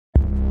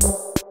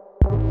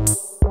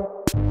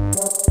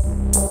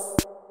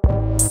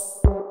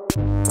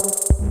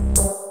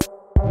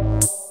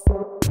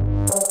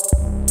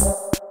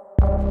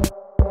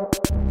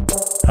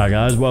Hi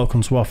guys,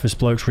 welcome to Office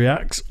Blokes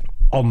Reacts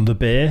on the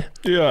beer.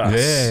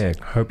 Yes.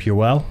 Yeah. Hope you're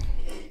well.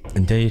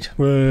 Indeed.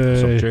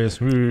 Whey. Cheers.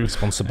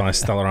 Sponsored by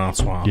Stella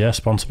Artois. Yeah,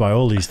 sponsored by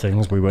all these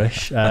things, we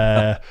wish.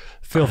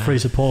 Feel free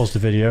to pause the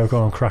video,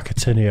 go and crack a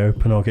tinny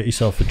open or get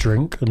yourself a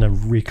drink and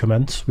then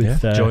recommence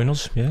with join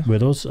us.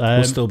 with us.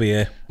 We'll still be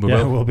here.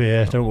 We'll be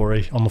here, don't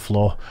worry, on the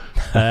floor.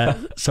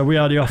 So we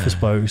are the Office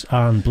Blokes,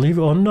 and believe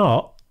it or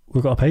not,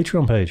 we've got a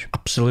Patreon page.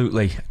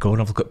 Absolutely. Go and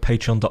have a look at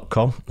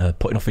patreon.com,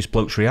 put in Office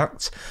Blokes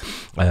React.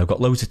 I've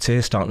got loads of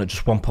tiers starting at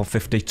just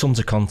 £1.50, tons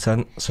of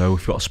content. So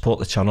if you want to support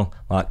the channel,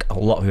 like a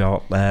lot of you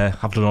out there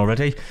have done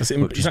already, which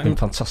has been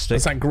fantastic.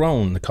 Has that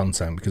grown, the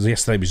content? Because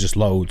yesterday was just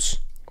loads,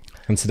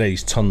 and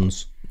today's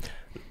tons.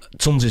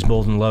 Tons is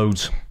more than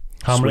loads.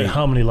 How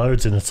many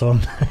loads in a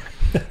ton?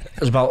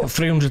 There's about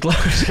 300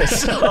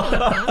 loads.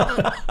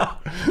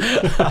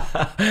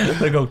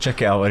 Go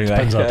check it out anyway.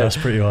 Depends how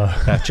desperate you are.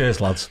 Cheers,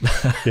 lads.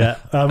 Yeah,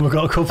 we've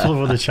got a couple of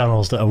other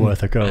channels that are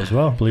worth a go as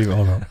well, believe it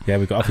or not. Yeah,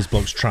 we've got Office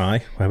Blokes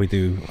Try, where we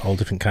do all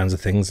different kinds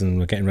of things, and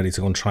we're getting ready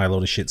to go and try a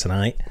load of shit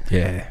tonight.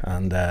 Yeah.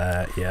 And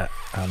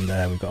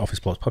we've got Office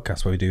Blokes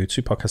Podcast, where we do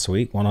 2 podcasts a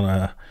week, one on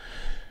a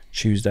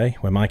Tuesday,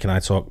 where Mike and I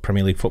talk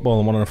Premier League football,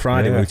 and one on a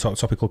Friday, where we talk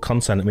topical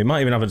content. And we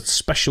might even have a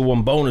special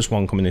one, bonus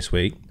one coming this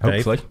week.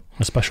 Hopefully. Dave.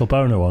 A special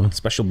boner one.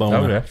 Special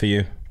boner for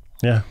you.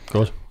 Yeah,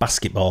 good.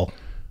 Basketball.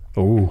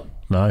 Oh,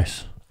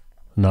 nice.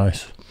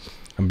 Nice.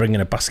 I'm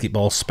bringing a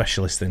basketball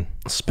specialist in.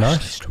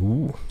 Specialist.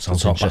 Ooh,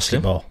 sounds talk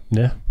interesting. Basketball.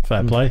 Yeah,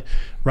 fair play.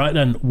 Right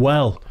then,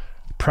 well,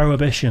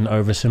 Prohibition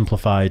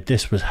OverSimplified.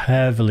 This was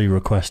heavily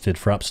requested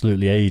for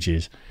absolutely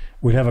ages.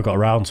 We never got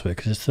around to it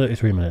because it's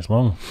 33 minutes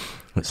long.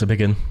 It's a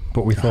big one.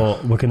 But we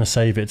thought we're going to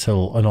save it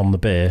till and on the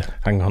beer.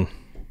 Hang on.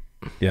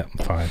 Yeah,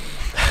 fine.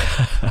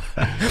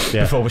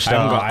 Yeah. Before we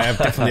start, I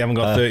definitely haven't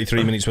got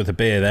 33 minutes worth of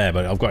beer there,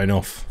 but I've got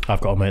enough. I've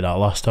got to make that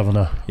last, haven't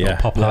I? Yeah. I'll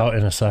pop out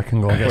in a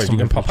second. Go and get Wait, some. you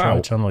can pop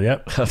out? Channel.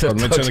 Yep. I'm going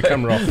to turn the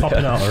camera off.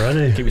 Popping out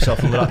already. Keep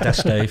yourself under that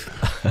desk,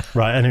 Dave.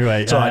 Right.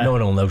 Anyway, so no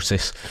one will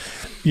notice.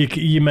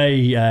 You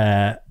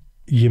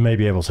may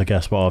be able to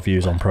guess what our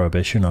views on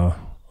Prohibition are.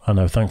 I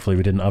know, thankfully,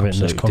 we didn't have it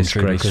in this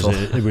country because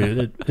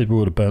it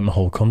would have burnt the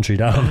whole country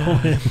down.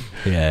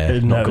 Yeah,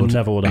 it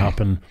never would have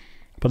happened.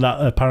 But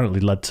that apparently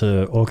led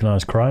to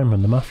organised crime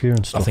and the mafia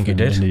and stuff. I think it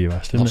did in the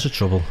US, didn't Lots of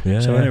trouble. Yeah.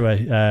 So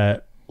anyway,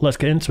 let's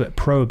get into it.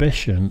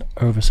 Prohibition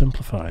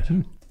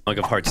OverSimplified. Mug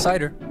of hard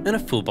cider and a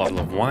full bottle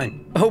of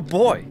wine. Oh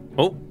boy!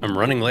 Oh, I'm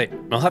running late.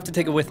 I'll have to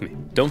take it with me.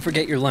 Don't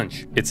forget your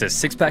lunch. It's a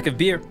 6-pack of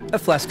beer, a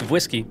flask of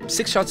whiskey,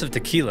 6 shots of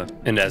tequila,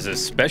 and as a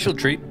special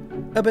treat,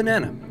 a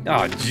banana.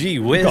 Oh, gee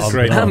whiz.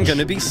 I'm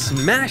gonna be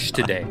smashed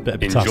today.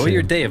 Enjoy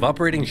your day of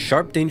operating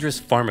sharp, dangerous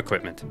farm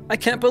equipment. I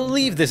can't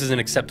believe this is an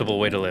acceptable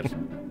way to live.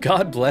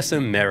 God bless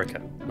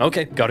America.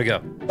 Okay, gotta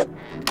go.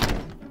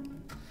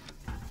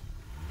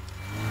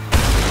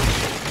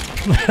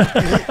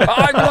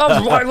 I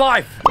love my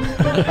life!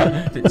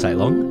 Didn't take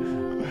long.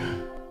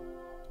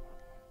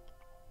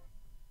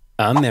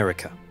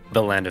 America,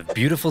 the land of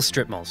beautiful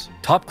strip malls,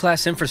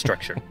 top-class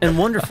infrastructure, and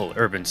wonderful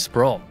urban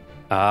sprawl.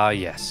 Ah,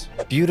 yes,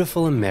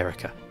 beautiful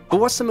America. But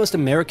what's the most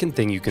American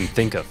thing you can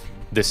think of?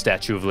 The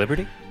Statue of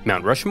Liberty?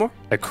 Mount Rushmore?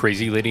 A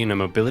crazy lady in a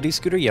mobility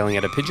scooter yelling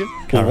at a pigeon?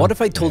 Well, what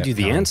if I told you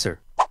the answer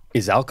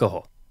is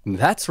alcohol?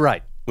 That's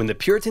right. When the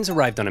Puritans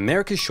arrived on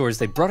America's shores,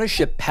 they brought a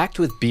ship packed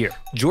with beer.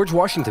 George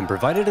Washington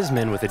provided his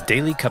men with a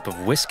daily cup of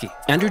whiskey.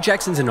 Andrew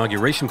Jackson's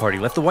inauguration party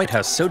left the White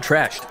House so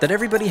trashed that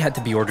everybody had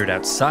to be ordered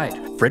outside.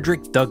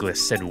 Frederick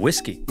Douglass said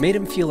whiskey made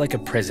him feel like a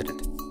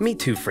president. Me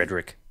too,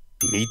 Frederick.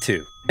 Me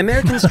too.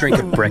 Americans drink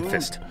at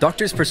breakfast.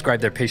 Doctors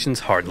prescribe their patients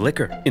hard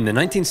liquor. In the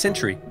 19th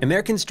century,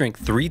 Americans drank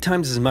 3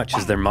 times as much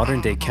as their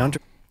modern-day counter.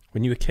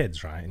 When you were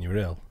kids, right, and you were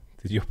ill,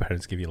 did your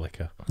parents give you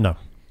liquor? No.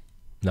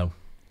 No.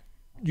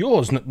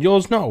 Yours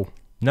no?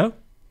 No?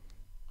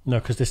 No,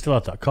 because they still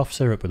had that cough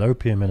syrup with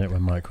opium in it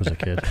when Mike was a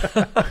kid.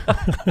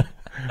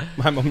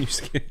 My mum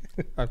used to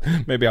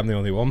give... Maybe I'm the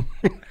only one.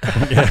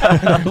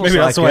 Yeah. Maybe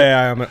that's the way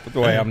I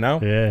am now.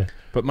 Yeah.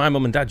 But my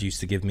mum and dad used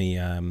to give me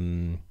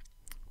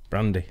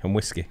brandy and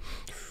whiskey.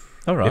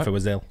 All right. If I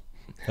was ill.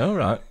 All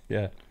right.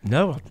 Yeah.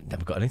 No, I've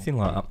never got anything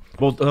like that.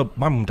 Well,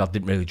 my mum and dad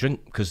didn't really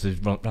drink because they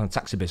ran a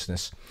taxi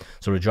business,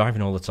 so we're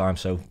driving all the time,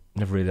 so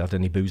never really had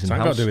any booze in the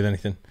house. Got to do with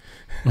anything.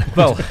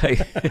 Well,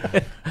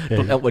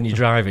 don't help when you're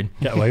driving.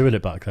 Get away with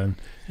it back then.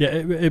 Yeah,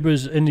 it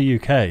was in the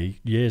UK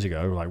years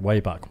ago, like way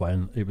back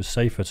when, it was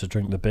safer to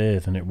drink the beer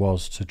than it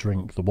was to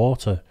drink the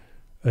water.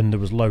 And there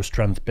was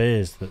low-strength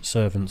beers that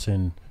servants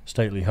in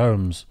stately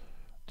homes,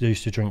 they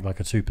used to drink like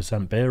a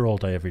 2% beer all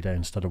day, every day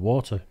instead of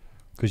water.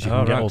 Because you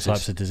can get all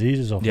types of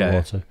diseases off the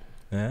water.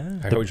 Yeah.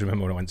 I always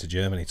remember when I went to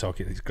Germany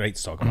talking. It's great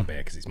to talk about beer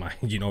because it's my,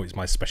 it's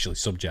my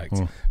specialist subject.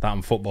 That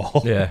and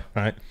football. Yeah.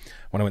 Right.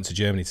 When I went to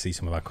Germany to see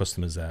some of our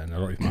customers there, and I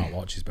don't know if Mark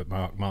watches, but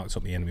Mark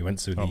took me in. And we went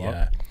to the.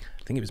 I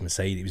think it was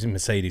Mercedes. It was in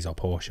Mercedes or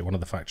Porsche, one of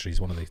the factories,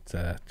 one of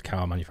the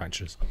car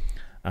manufacturers.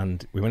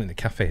 And we went in the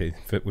cafe.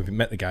 We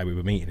met the guy we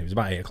were meeting. It was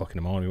about 8 o'clock in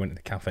the morning. We went to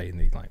the cafe and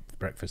they like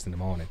breakfast in the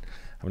morning,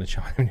 having a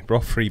chat. And he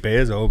brought 3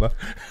 beers over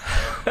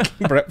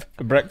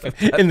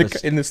breakfast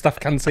in the staff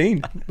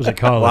canteen. Was it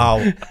Carlin?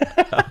 Wow.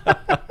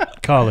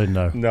 Carlin,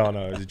 no. No,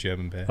 it was a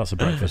German beer. That's a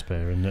breakfast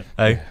beer, isn't it?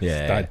 Hey,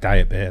 It's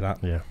diet beer,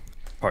 that. Yeah.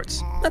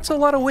 Parts. That's a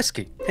lot of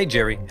whiskey. Hey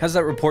Jerry, how's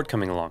that report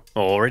coming along?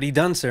 Already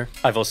done, sir.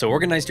 I've also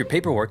organized your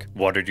paperwork,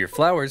 watered your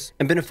flowers,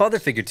 and been a father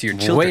figure to your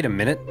children. Wait a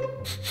minute.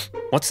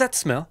 What's that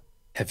smell?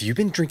 Have you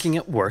been drinking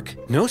at work?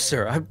 No,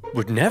 sir, I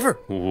would never.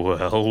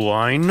 Well,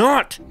 why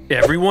not?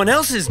 Everyone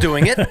else is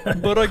doing it,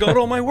 but I got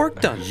all my work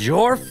done.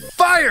 You're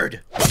fired!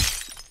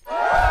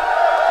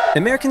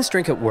 Americans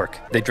drink at work.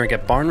 They drink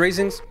at barn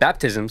raisings,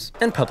 baptisms,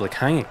 and public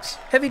hangings.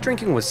 Heavy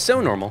drinking was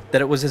so normal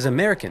that it was as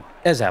American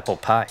as apple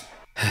pie.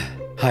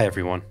 Hi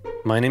everyone,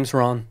 my name's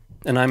Ron,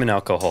 and I'm an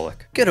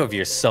alcoholic. Get over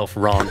yourself,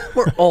 Ron.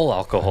 We're all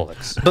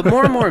alcoholics. But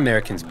more and more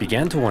Americans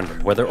began to wonder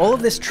whether all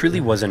of this truly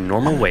was a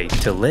normal way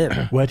to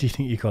live. Where do you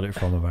think you got it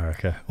from,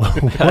 America?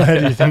 Where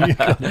do you think you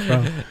got it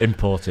from?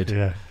 imported.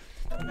 Yeah.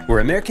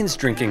 Were Americans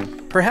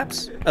drinking,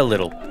 perhaps, a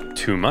little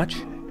too much?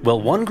 Well,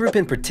 one group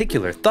in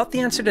particular thought the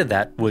answer to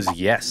that was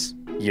yes.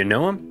 You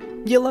know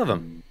them, you love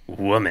them.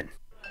 Woman.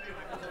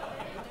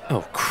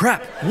 Oh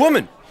crap,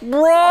 woman!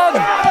 Wrong!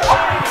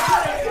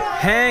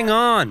 Hang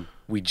on.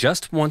 We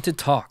just want to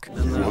talk.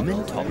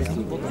 Woman talking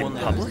in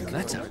public?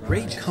 That's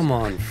outrageous. Come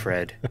on,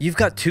 Fred. You've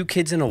got 2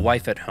 kids and a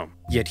wife at home.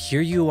 Yet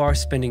here you are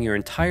spending your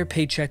entire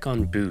paycheck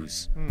on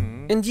booze.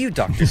 And you,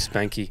 Dr.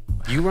 Spanky,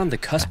 you were on the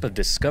cusp of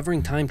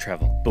discovering time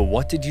travel. But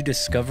what did you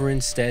discover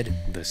instead?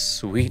 The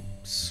sweet,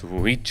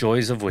 sweet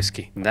joys of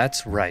whiskey.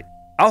 That's right.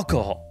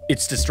 Alcohol.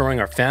 It's destroying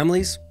our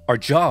families, our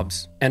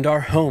jobs, and our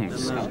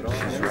homes. She's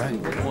right.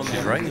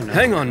 She's right.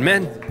 Hang on,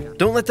 men.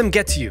 Don't let them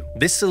get to you.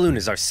 This saloon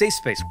is our safe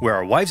space where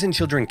our wives and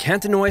children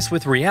can't annoy us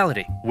with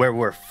reality, where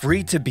we're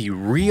free to be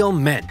real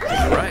men. She's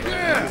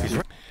right. She's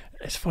right.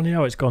 It's funny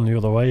how it's gone the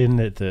other way, isn't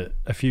it? That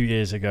a few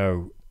years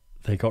ago,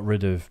 they got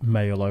rid of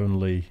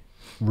male-only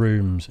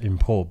rooms in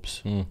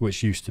pubs,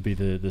 which used to be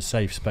the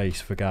safe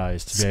space for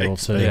guys to be able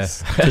to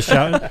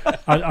shout.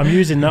 I'm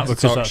using that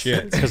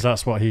because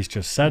that's what he's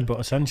just said, but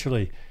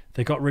essentially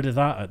they got rid of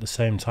that at the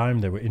same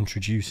time they were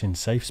introducing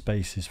safe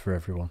spaces for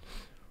everyone.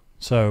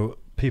 So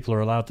people are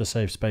allowed the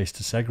safe space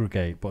to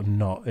segregate, but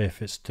not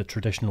if it's the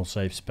traditional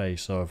safe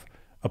space of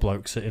a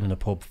bloke sitting in a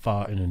pub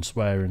farting and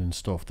swearing and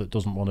stuff that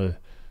doesn't want to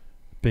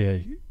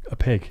be a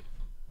pig,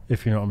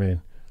 if you know what I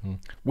mean.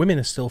 Women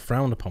are still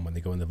frowned upon when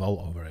they go in the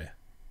vault over here.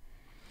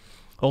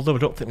 Although I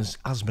don't think there's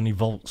as many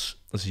vaults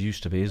as there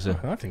used to be, is there?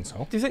 I think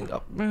so. Do you think?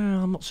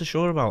 I'm not so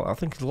sure about. I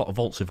think a lot of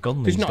vaults have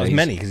gone these There's not days. as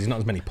many because there's not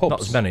as many pubs.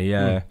 Not as many,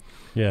 yeah.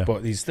 Yeah,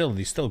 But there's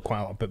still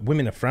quite a lot. But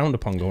women are frowned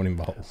upon going in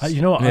vaults.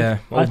 you know what? Yeah.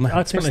 Old men, I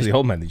think especially the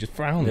old men, they just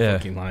frown.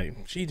 Fucking like,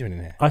 what's she doing in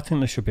here? I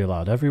think they should be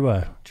allowed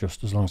everywhere,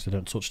 just as long as they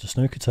don't touch the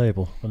snooker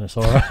table, and it's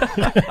all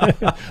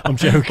right. I'm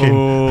joking.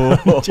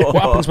 What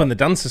happens when the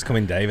dancers come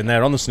in, Dave, and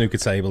they're on the snooker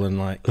table and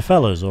like The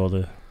fellas or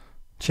the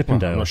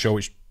Chippendales? I'm not sure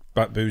which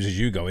boozes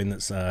you go in.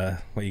 That's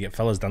where you get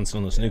fellas dancing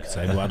on the snooker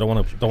table. I don't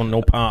want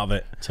no part of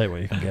it. Take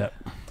what you can get.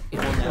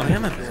 I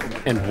am a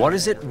man. And what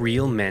is it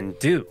real men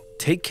do?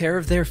 Take care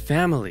of their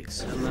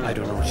families. I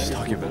don't know what she's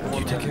talking about. Do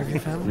you take care of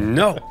your family?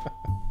 No.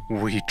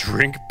 We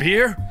drink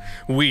beer,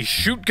 we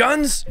shoot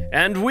guns,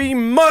 and we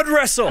mud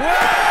wrestle.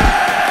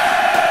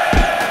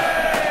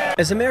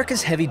 As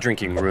America's heavy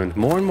drinking ruined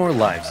more and more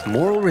lives,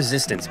 moral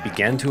resistance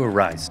began to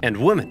arise, and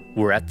women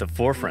were at the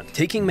forefront,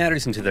 taking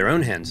matters into their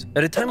own hands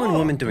at a time when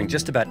women doing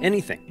just about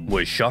anything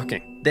was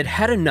shocking. They'd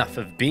had enough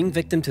of being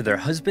victim to their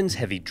husband's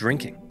heavy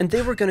drinking, and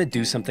they were going to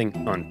do something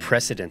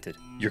unprecedented.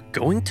 You're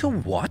going to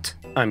what?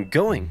 I'm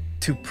going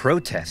to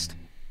protest.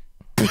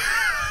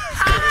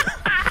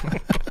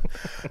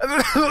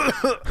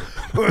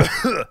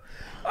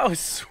 Oh,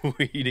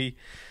 sweetie,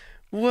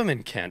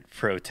 women can't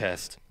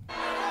protest.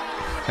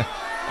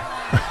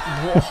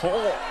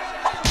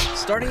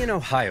 Starting in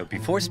Ohio,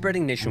 before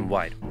spreading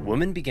nationwide,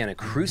 women began a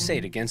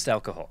crusade against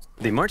alcohol.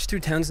 They marched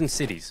through towns and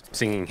cities,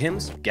 singing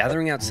hymns,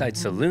 gathering outside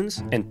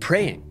saloons, and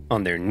praying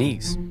on their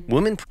knees.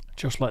 Women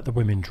Just let the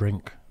women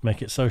drink.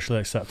 Make it socially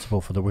acceptable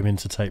for the women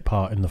to take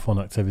part in the fun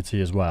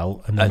activity as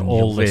well, and then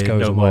all this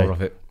goes away more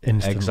of it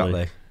instantly.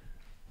 Exactly.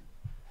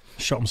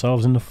 Shot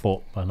themselves in the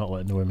foot by not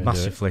letting the women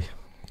Massively.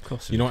 Of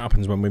course. You know what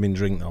happens when women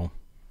drink, though?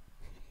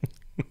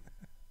 do it.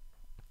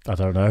 I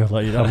don't know. I'm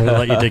going to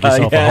let you dig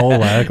yourself a hole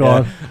there. Go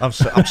on. I'm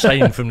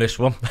saying from this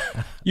one.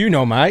 You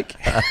know, Mike.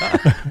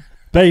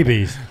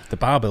 Babies. The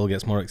bar bill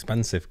gets more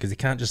expensive because you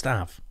can't just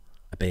have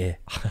a beer.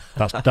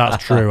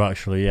 That's true,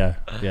 actually. Yeah.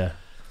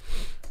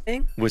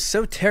 was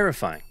so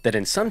terrifying that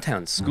in some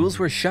towns schools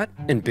were shut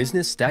and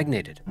business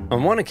stagnated.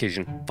 On one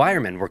occasion,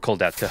 firemen were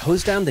called out to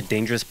hose down the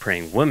dangerous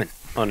praying woman.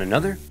 On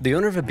another, the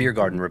owner of a beer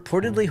garden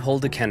reportedly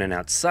held a cannon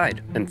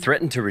outside and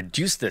threatened to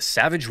reduce the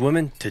savage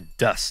woman to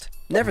dust.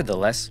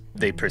 Nevertheless,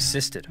 they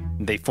persisted.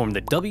 They formed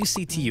the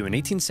WCTU in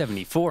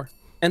 1874,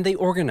 And they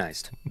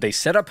organized. They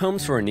set up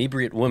homes for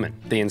inebriate women.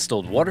 They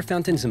installed water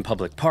fountains in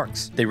public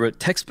parks. They wrote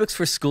textbooks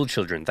for school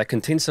children that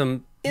contained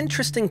some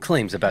interesting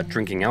claims about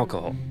drinking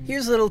alcohol.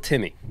 Here's little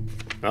Timmy.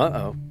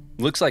 Uh-oh.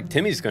 Looks like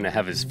Timmy's gonna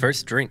have his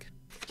first drink.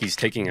 He's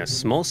taking a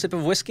small sip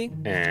of whiskey,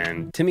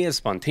 and Timmy has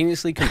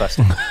spontaneously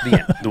combusted. The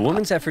end. The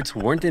woman's efforts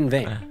weren't in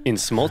vain. In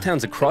small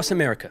towns across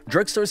America,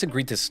 drugstores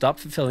agreed to stop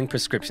fulfilling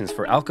prescriptions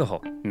for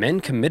alcohol.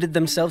 Men committed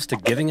themselves to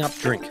giving up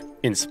drink.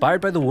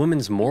 Inspired by the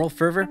woman's moral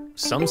fervor,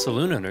 some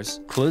saloon owners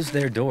closed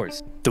their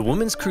doors. The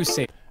woman's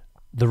crusade.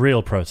 The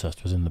real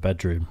protest was in the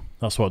bedroom.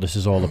 That's what this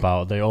is all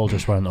about. They all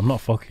just went, I'm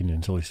not fucking you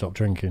until you stop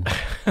drinking.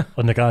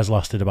 And the guys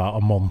lasted about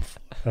a month.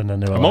 And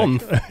then they were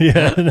month?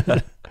 Yeah.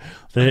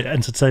 They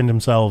entertained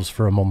themselves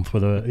for a month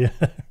with a...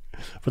 Yeah.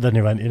 But then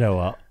he went, you know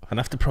what? And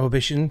after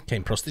Prohibition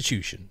came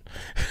prostitution.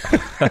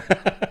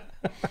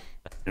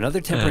 And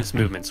other temperance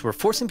movements were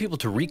forcing people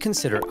to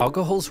reconsider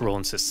alcohol's role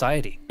in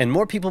society. And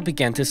more people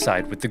began to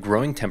side with the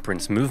growing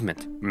temperance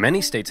movement.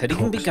 Many states had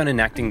even begun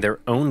enacting their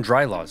own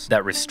dry laws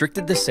that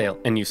restricted the sale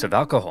and use of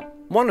alcohol.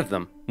 One of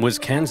them was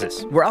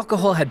Kansas, where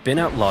alcohol had been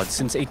outlawed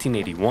since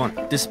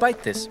 1881.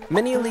 Despite this,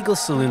 many illegal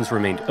saloons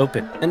remained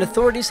open, and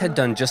authorities had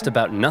done just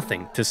about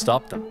nothing to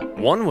stop them.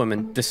 One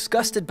woman,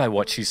 disgusted by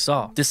what she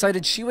saw,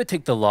 decided she would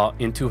take the law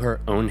into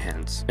her own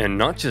hands. And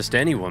not just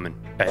any woman,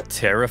 a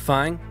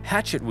terrifying,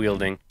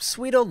 hatchet-wielding,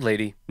 sweet old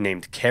lady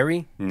named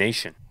Carrie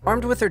Nation.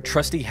 Armed with her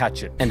trusty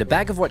hatchet and a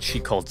bag of what she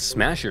called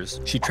smashers,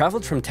 she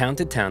traveled from town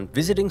to town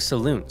visiting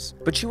saloons.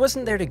 But she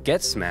wasn't there to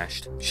get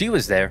smashed. She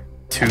was there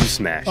to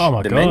smash. Oh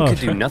my the God. men could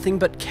do nothing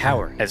but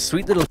cower as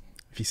sweet little...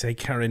 If you say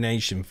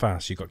Carronation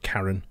fast, you've got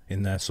Karen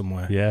in there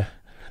somewhere. Yeah.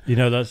 You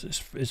know,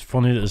 it's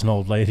funny that there's an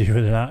old lady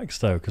with an axe,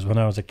 though, because when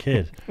I was a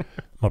kid,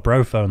 my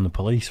bro phoned the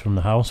police from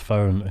the house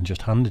phone and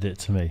just handed it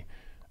to me.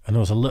 And there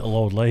was a little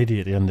old lady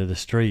at the end of the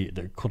street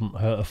that couldn't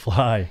hurt a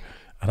fly.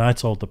 And I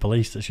told the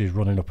police that she was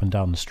running up and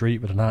down the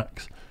street with an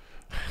axe.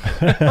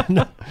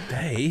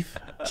 Dave?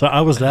 So I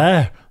was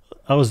there.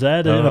 In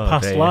a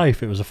past Dave.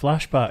 life. It was a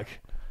flashback.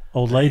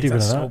 Old lady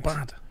with That's an so axe.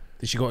 bad.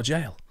 Did she go to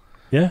jail?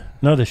 Yeah.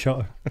 No, they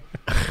shot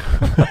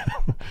her.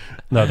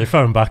 No, they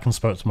phoned back and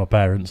spoke to my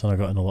parents, and I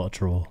got in a lot of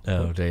trouble.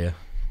 Oh dear.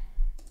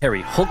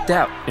 Harry hulked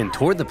out and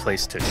tore the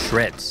place to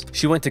shreds.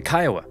 She went to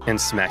Kiowa and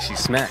smashy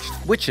smashed.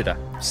 Wichita,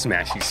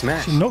 smashy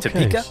smash. She's a nutcase.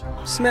 Topeka,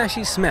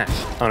 smashy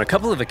smash. On a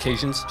couple of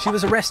occasions, she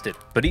was arrested,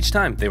 but each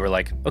time they were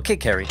like, okay,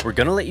 Carrie, we're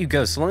gonna let you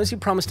go so long as you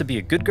promise to be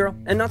a good girl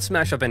and not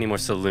smash up any more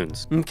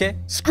saloons, okay?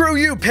 Screw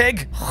you,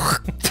 pig!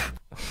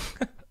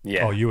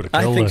 Yeah, Oh, you would've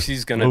I killed think her.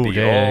 she's gonna Oh, be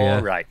yeah.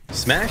 all right.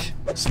 Smash,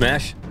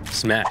 smash,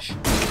 smash.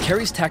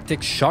 Carrie's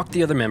tactics shocked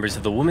the other members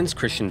of the Women's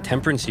Christian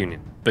Temperance Union,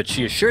 but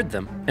she assured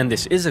them, and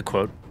this is a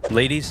quote,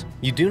 "Ladies,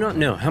 you do not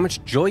know how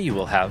much joy you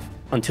will have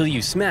until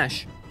you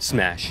smash,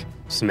 smash,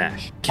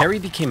 smash." Carrie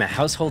became a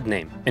household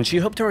name, and she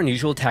hoped her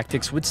unusual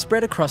tactics would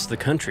spread across the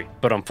country.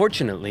 But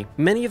unfortunately,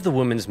 many of the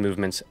women's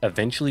movements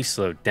eventually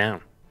slowed down.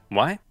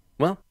 Why?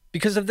 Well,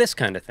 because of this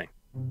kind of thing.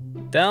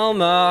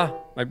 Thelma,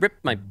 I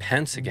ripped my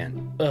pants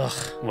again. Ugh,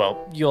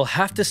 well, you'll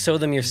have to sew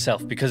them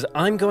yourself because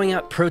I'm going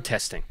out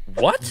protesting.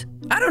 What?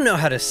 I don't know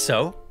how to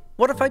sew.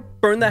 What if I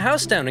burn the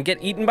house down and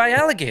get eaten by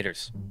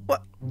alligators?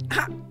 What?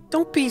 Ha,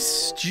 don't be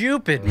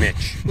stupid,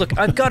 Mitch. Look,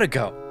 I've gotta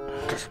go.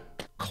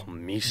 Call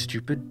me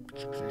stupid?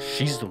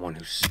 She's the one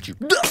who's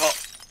stupid.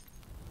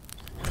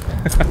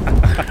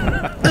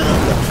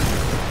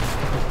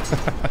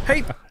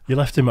 Hey, You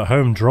left him at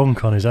home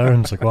drunk on his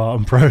own to go out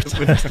and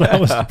protest. That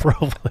was the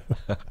problem.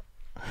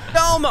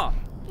 Thelma,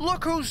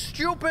 look who's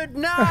stupid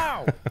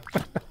now!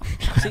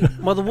 See,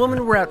 while the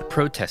women were out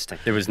protesting,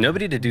 there was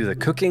nobody to do the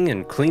cooking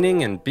and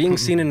cleaning and being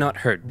seen and not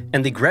heard,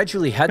 and they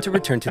gradually had to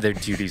return to their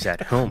duties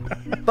at home.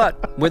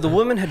 But where the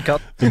women had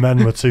got The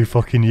men were too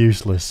fucking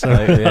useless. So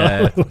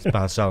Yeah, it's a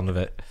bad sound of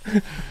it.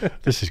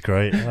 this is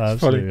great. I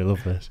absolutely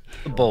love this.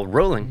 the ball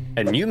rolling,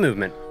 a new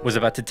movement was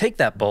about to take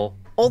that ball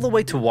all the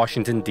way to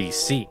Washington,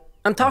 D.C.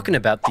 I'm talking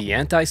about the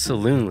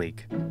Anti-Saloon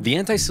League. The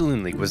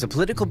Anti-Saloon League was a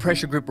political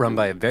pressure group run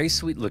by a very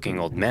sweet-looking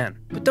old man.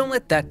 But don't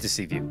let that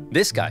deceive you.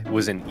 This guy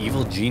was an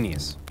evil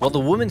genius. While the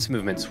women's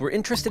movements were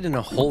interested in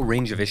a whole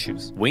range of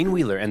issues, Wayne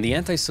Wheeler and the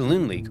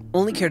Anti-Saloon League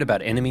only cared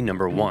about enemy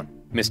number one,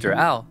 Mr.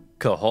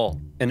 Alcohol.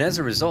 And as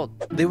a result,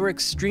 they were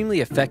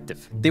extremely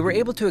effective. They were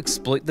able to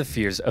exploit the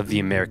fears of the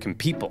American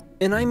people.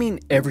 And I mean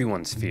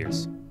everyone's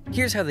fears.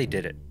 Here's how they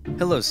did it.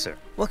 Hello, sir.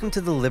 Welcome to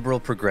the Liberal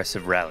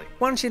Progressive Rally.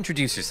 Why don't you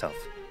introduce yourself?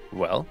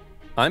 Well,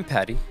 I'm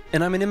Patty,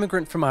 and I'm an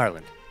immigrant from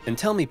Ireland. And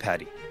tell me,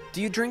 Patty,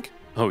 do you drink?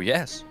 Oh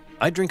yes,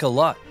 I drink a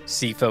lot.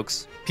 See,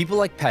 folks, people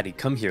like Patty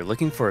come here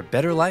looking for a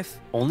better life,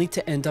 only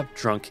to end up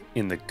drunk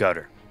in the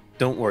gutter.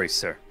 Don't worry,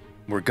 sir.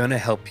 We're gonna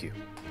help you.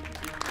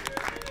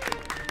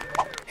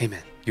 Hey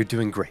man, you're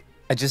doing great.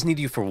 I just need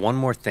you for one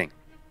more thing.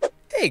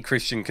 Hey,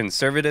 Christian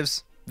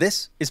conservatives.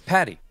 This is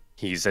Patty.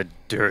 He's a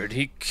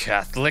dirty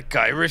Catholic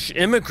Irish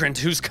immigrant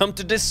who's come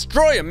to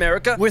destroy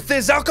America with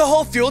his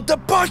alcohol-fueled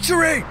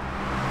debauchery!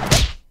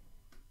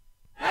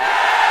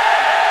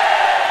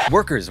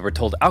 Workers were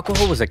told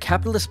alcohol was a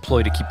capitalist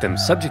ploy to keep them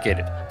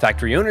subjugated.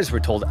 Factory owners were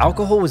told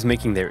alcohol was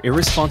making their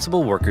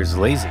irresponsible workers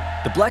lazy.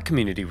 The black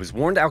community was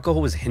warned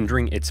alcohol was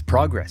hindering its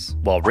progress,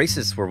 while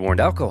racists were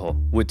warned alcohol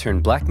would turn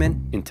black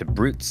men into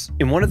brutes.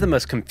 In one of the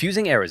most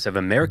confusing eras of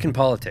American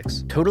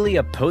politics, totally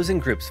opposing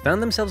groups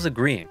found themselves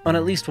agreeing on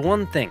at least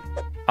one thing: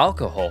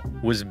 alcohol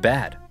was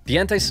bad. The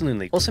Anti-Saloon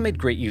League also made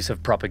great use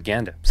of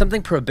propaganda,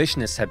 something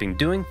prohibitionists have been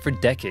doing for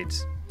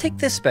decades. Take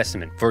this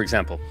specimen, for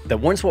example, that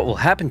warns what will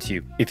happen to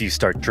you if you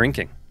start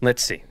drinking.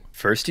 Let's see.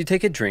 First you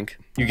take a drink,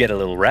 you get a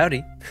little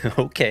rowdy,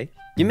 okay.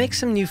 You make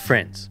some new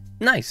friends,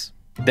 nice.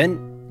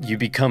 Then you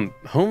become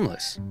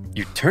homeless.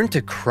 You turn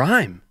to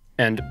crime,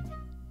 and...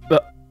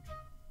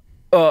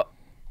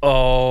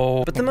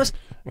 oh. But the most...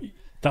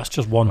 That's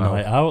just one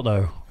night out,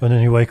 though. And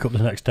then you wake up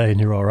the next day and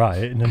you're all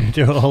right, and then you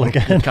do it all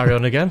again. Carry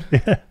on again.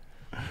 Yeah.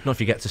 Not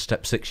if you get to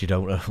step 6, you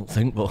don't, I don't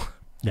think, but...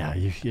 Yeah,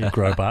 you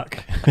grow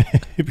back.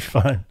 You'll be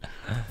fine.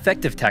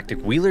 Effective tactic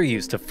Wheeler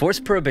used to force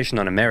prohibition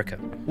on America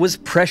was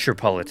pressure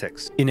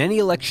politics. In any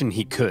election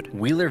he could,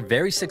 Wheeler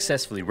very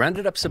successfully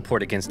rounded up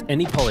support against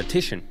any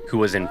politician who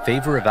was in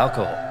favor of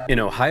alcohol. In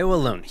Ohio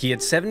alone, he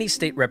had 70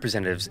 state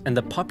representatives and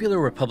the popular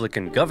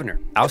Republican governor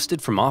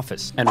ousted from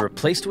office and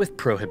replaced with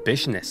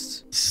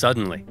prohibitionists.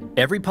 Suddenly,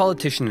 every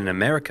politician in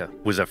America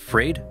was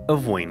afraid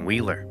of Wayne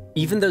Wheeler.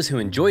 Even those who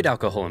enjoyed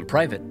alcohol in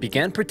private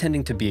began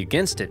pretending to be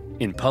against it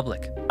in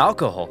public.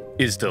 Alcohol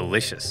is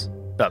delicious.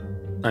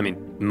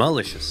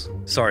 Malicious.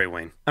 Sorry,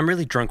 Wayne. I'm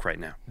really drunk right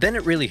now. Then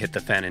it really hit the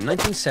fan in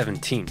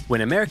 1917, when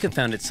America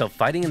found itself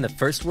fighting in the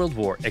First World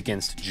War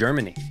against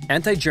Germany.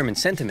 Anti-German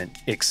sentiment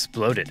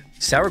exploded.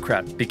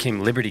 Sauerkraut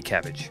became Liberty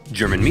cabbage.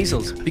 German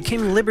measles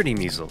became Liberty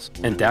measles.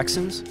 And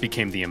Dachshunds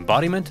became the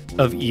embodiment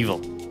of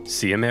evil.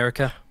 See,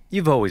 America?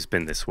 You've always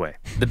been this way.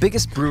 The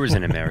biggest brewers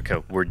in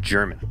America were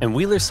German, and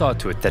Wheeler saw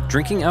to it that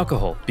drinking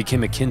alcohol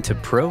became akin to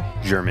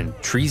pro-German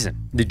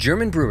treason. The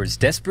German brewers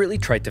desperately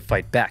tried to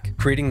fight back,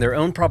 creating their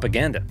own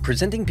propaganda,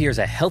 presenting beer as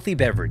a healthy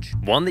beverage,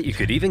 one that you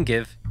could even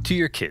give to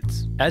your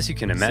kids. As you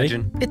can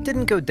imagine, it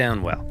didn't go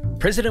down well.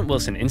 President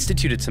Wilson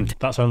instituted some...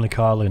 That's only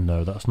Carlin,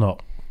 though. That's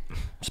not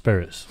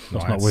spirits.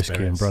 That's not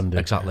whiskey and brandy.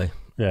 Exactly.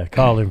 Yeah,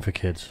 Carlin for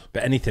kids.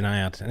 But anything I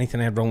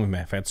had wrong with me,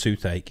 if I had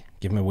toothache,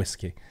 give me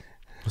whiskey.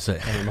 That's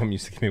it. My mum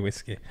used to give me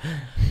whiskey.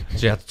 So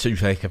you had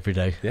toothache every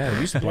day? Yeah, I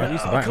used to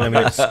back. And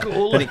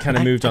then it kind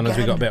of moved on as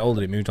we got a bit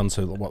older. It moved on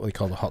to what we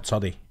call the hot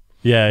toddy.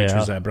 Yeah, which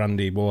was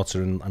brandy,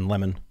 water, and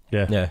lemon.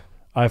 Yeah.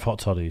 I have hot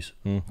toddies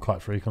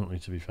quite frequently,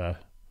 to be fair.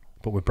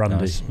 But with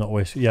brandy, not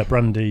whiskey. Yeah,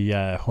 brandy,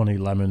 honey,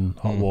 lemon,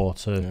 hot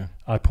water. Yeah.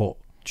 I put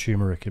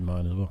turmeric in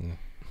mine as well.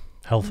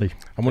 Healthy.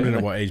 I'm wondering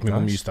at what age my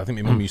mum used to... I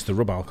think my mum used to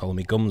rub alcohol on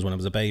my gums when I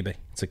was a baby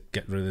to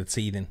get rid of the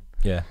teething.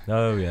 Yeah.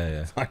 Oh,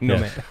 yeah. I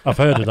numb it. I've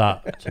heard of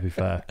that, to be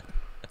fair.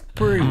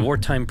 Temporary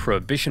wartime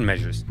prohibition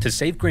measures to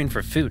save grain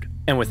for food.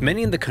 And with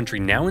many in the country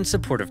now in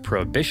support of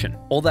prohibition,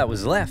 all that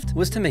was left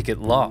was to make it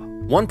law.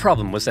 One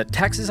problem was that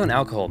taxes on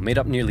alcohol made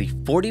up nearly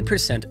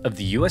 40% of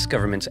the US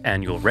government's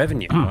annual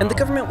revenue. And the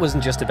government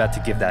wasn't just about to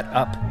give that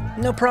up.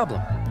 No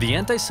problem. The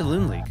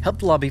Anti-Saloon League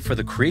helped lobby for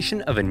the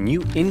creation of a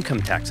new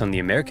income tax on the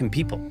American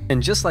people.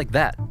 And just like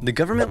that, the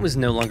government was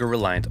no longer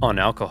reliant on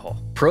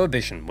alcohol.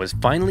 Prohibition was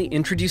finally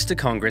introduced to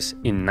Congress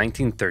in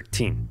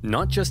 1913,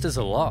 not just as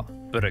a law,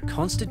 but a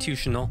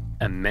constitutional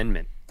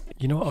amendment.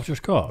 You know what I've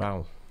just got?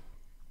 Wow.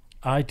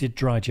 I did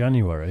dry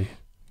January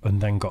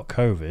and then got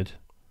COVID.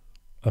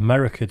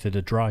 America did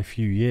a dry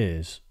few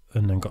years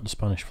and then got the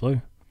Spanish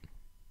flu.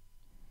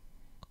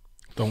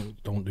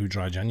 Don't do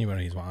dry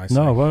January is what I say.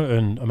 No, I won't.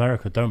 And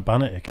America, don't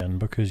ban it again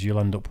because you'll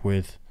end up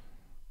with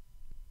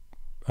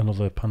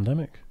another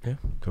pandemic. Yeah,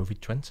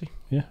 COVID-20.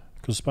 Yeah,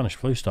 because the Spanish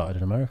flu started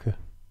in America,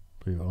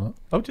 believe it or not.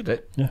 Oh, did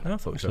it? Yeah, I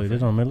thought so. They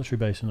did on a military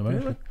base in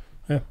America. Really?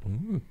 Yeah.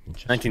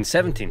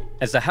 1917,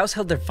 as the House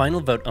held their final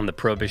vote on the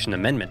Prohibition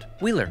Amendment,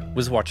 Wheeler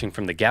was watching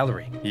from the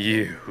gallery.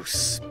 You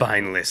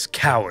spineless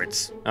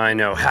cowards. I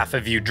know half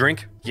of you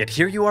drink, yet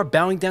here you are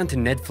bowing down to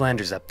Ned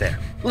Flanders up there.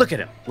 Look at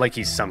him, like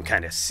he's some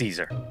kind of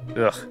Caesar.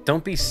 Ugh,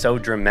 don't be so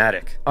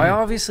dramatic. I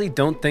obviously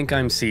don't think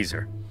I'm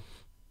Caesar.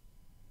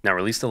 Now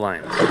release the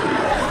lion.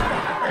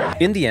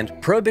 In the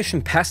end,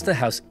 Prohibition passed the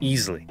House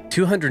easily,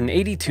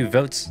 282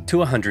 votes to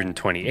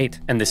 128,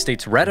 and the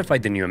states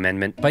ratified the new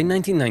amendment by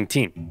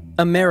 1919.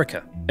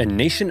 America, a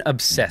nation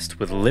obsessed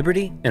with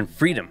liberty and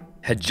freedom,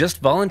 had just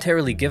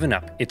voluntarily given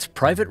up its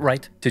private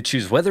right to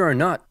choose whether or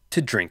not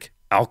to drink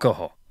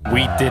alcohol.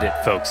 We did it,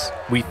 folks.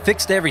 We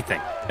fixed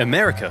everything.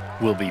 America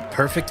will be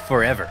perfect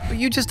forever. But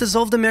you just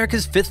dissolved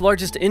America's 5th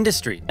largest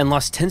industry and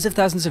lost tens of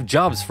thousands of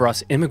jobs for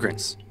us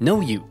immigrants. No,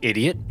 you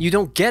idiot. You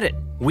don't get it.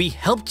 We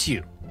helped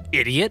you.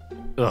 Idiot.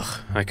 Ugh,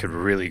 I could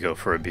really go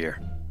for a beer.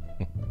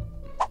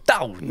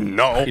 Oh,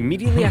 no!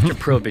 Immediately after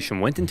Prohibition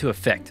went into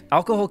effect,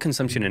 alcohol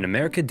consumption in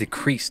America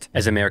decreased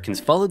as Americans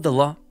followed the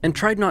law and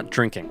tried not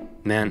drinking.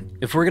 Man,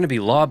 if we're gonna be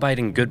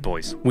law-abiding good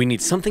boys, we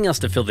need something else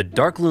to fill the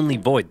dark, lonely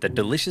void that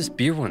delicious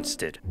beer once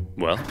did.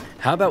 Well,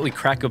 how about we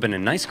crack open a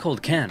nice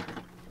cold can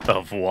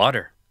of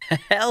water?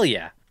 Hell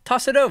yeah!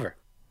 Toss it over.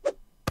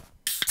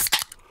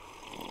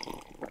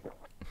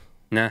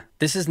 Nah,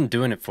 this isn't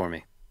doing it for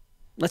me.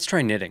 Let's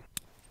try knitting.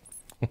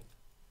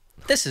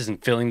 This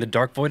isn't filling the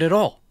dark void at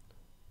all.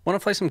 Want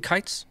to play some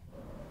kites?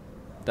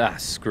 Ah,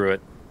 screw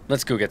it.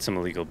 Let's go get some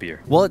illegal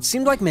beer. While it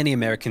seemed like many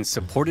Americans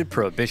supported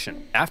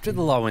Prohibition, after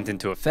the law went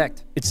into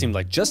effect, it seemed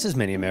like just as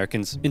many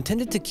Americans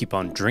intended to keep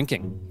on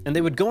drinking. And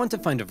they would go on to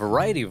find a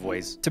variety of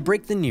ways to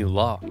break the new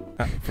law.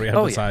 Free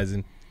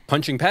advertising.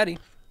 Punching Patty,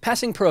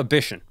 passing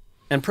Prohibition,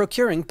 and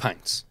procuring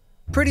pints.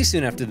 Pretty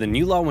soon after the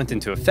new law went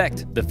into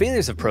effect, the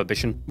failures of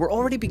Prohibition were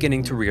already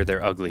beginning to rear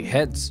their ugly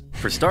heads.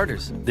 For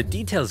starters, the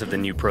details of the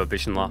new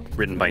Prohibition law,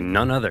 written by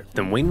none other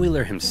than Wayne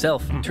Wheeler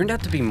himself, turned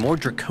out to be more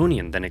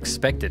draconian than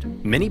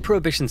expected. Many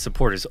Prohibition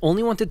supporters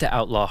only wanted to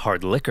outlaw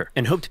hard liquor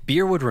and hoped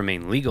beer would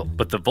remain legal,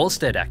 but the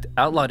Volstead Act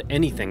outlawed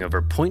anything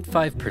over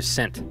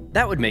 0.5%.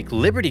 That would make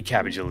Liberty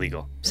Cabbage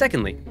illegal.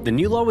 Secondly, the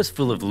new law was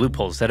full of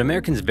loopholes that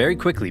Americans very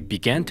quickly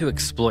began to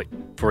exploit.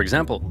 For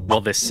example,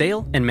 while the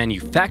sale and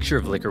manufacture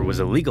of liquor was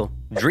illegal,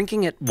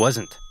 drinking it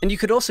wasn't. And you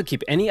could also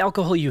keep any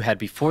alcohol you had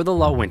before the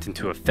law went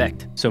into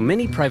effect. So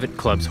many private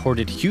clubs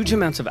hoarded huge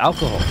amounts of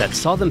alcohol that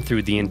saw them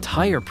through the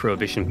entire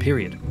Prohibition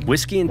period.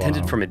 Whiskey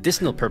intended for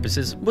medicinal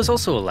purposes was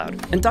also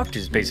allowed, and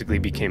doctors basically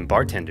became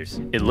bartenders.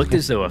 It looked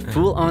as though a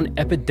full-on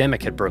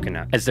epidemic had broken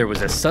out, as there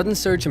was a sudden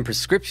surge in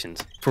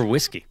prescriptions for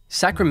whiskey.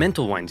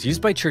 Sacramental wines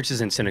used by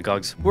churches and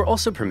synagogues were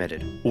also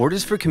permitted.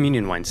 Orders for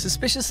communion wine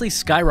suspiciously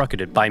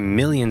skyrocketed by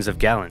millions of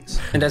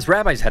gallons. And as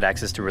rabbis had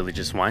access to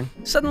religious wine,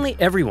 suddenly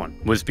everyone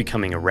was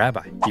becoming a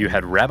rabbi. You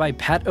had Rabbi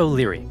Pat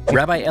O'Leary,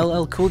 Rabbi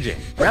LL Cool J,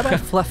 Rabbi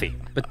Fluffy.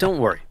 But don't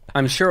worry,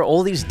 I'm sure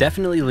all these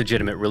definitely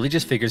legitimate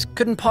religious figures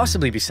couldn't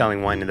possibly be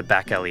selling wine in the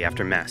back alley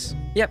after Mass.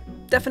 Yep,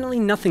 definitely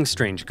nothing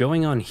strange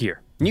going on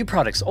here. New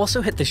products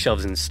also hit the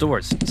shelves in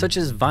stores, such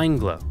as Vine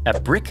Glow, a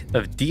brick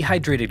of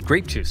dehydrated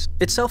grape juice,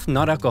 itself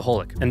not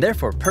alcoholic, and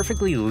therefore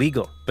perfectly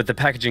legal. But the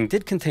packaging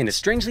did contain a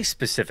strangely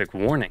specific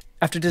warning.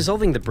 After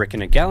dissolving the brick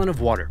in a gallon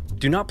of water,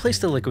 do not place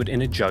the liquid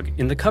in a jug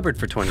in the cupboard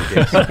for 20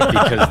 days,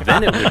 because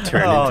then it would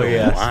turn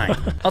into wine.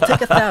 I'll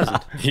take 1,000.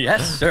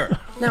 Yes, sir.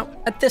 Now,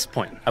 at this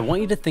point, I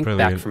want you to think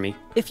back for me,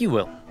 if you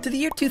will, to the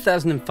year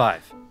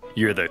 2005.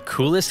 You're the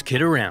coolest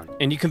kid around,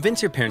 and you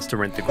convince your parents to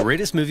rent the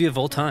greatest movie of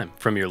all time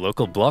from your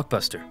local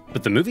Blockbuster.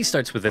 But the movie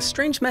starts with a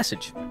strange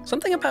message,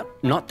 something about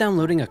not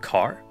downloading a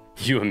car.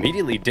 You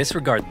immediately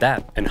disregard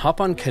that and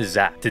hop on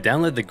Kazaa to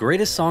download the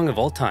greatest song of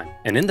all time,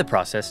 and in the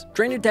process,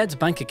 drain your dad's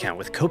bank account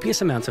with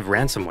copious amounts of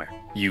ransomware.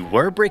 You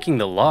were breaking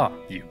the law,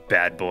 you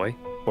bad boy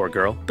or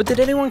girl, but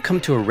did anyone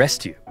come to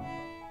arrest you?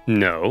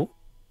 No.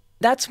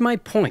 That's my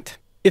point.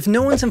 If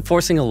no one's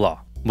enforcing a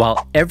law,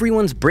 while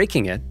everyone's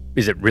breaking it,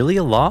 is it really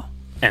a law?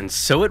 And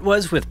so it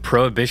was with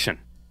Prohibition.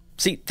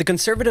 See, the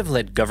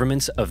conservative-led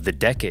governments of the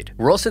decade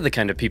were also the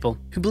kind of people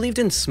who believed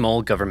in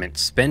small government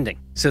spending.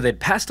 So they'd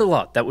passed a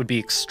law that would be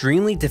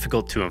extremely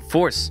difficult to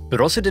enforce, but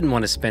also didn't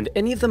want to spend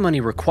any of the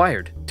money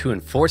required to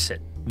enforce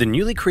it. The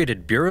newly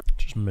created Bureau...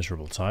 Just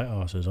miserable tight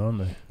asses, aren't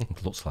they?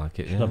 Looks like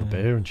it, yeah. Just have a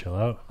beer and chill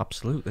out.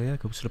 Absolutely, yeah.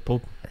 Go to the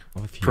pub.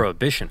 Have a few.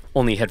 Prohibition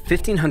only had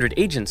 1,500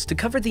 agents to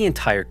cover the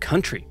entire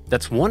country.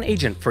 That's one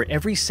agent for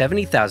every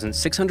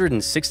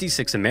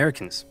 70,666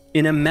 Americans.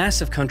 In a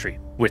massive country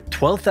with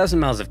 12,000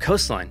 miles of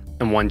coastline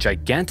and one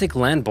gigantic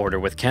land border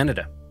with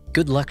Canada.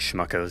 Good luck,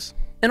 schmuckos.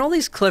 And all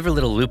these clever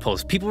little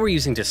loopholes people were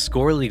using to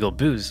score illegal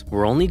booze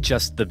were only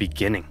just the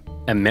beginning.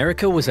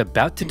 America was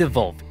about to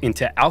devolve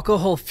into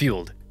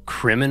alcohol-fueled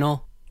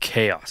criminal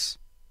chaos.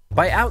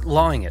 By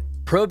outlawing it,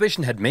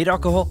 Prohibition had made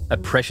alcohol a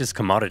precious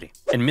commodity,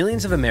 and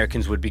millions of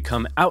Americans would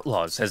become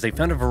outlaws as they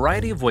found a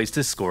variety of ways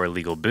to score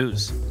illegal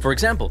booze. For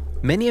example,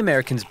 many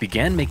Americans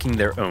began making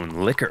their own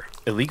liquor.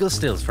 Illegal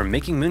stills from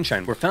making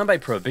moonshine were found by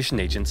Prohibition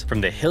agents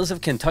from the hills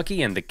of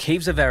Kentucky and the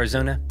caves of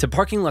Arizona to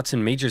parking lots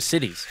in major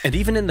cities, and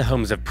even in the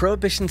homes of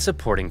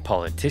Prohibition-supporting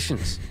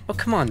politicians. Oh,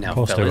 come on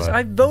now, fellas,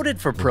 I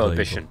voted for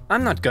Prohibition.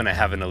 I'm not gonna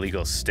have an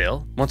illegal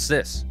still. What's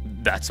this?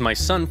 That's my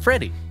son,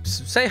 Freddie.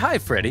 Say hi,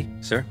 Freddie.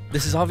 Sir,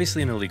 this is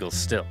obviously an illegal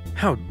still.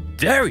 How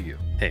dare you?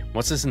 Hey,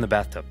 what's this in the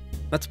bathtub?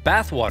 That's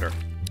bath water.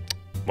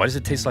 Why does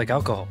it taste like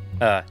alcohol?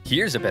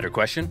 Here's a better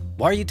question.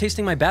 Why are you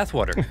tasting my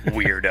bathwater,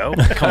 weirdo?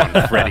 Come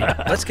on, Freddie.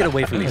 Let's get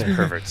away from these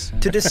perverts.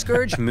 To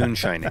discourage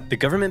moonshining, the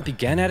government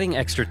began adding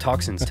extra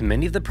toxins to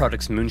many of the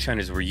products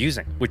moonshiners were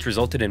using, which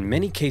resulted in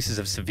many cases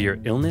of severe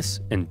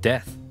illness and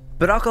death.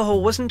 But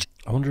alcohol wasn't...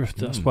 I wonder if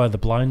that's where the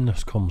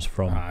blindness comes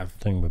from,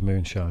 thing with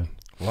moonshine.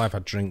 Well, I've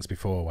had drinks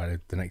before where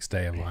the next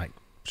day I've like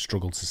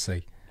struggled to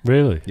see.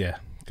 Really? Yeah,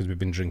 because we've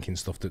been drinking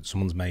stuff that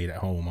someone's made at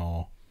home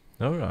or...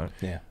 Oh, right.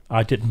 Yeah.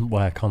 I didn't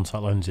wear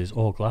contact lenses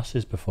or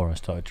glasses before I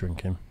started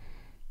drinking.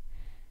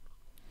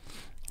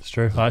 It's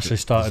true. I actually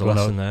started when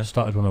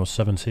I was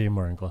 17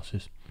 wearing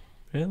glasses.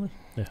 Really?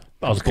 Yeah.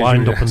 I was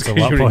blind up until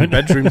that point. point. In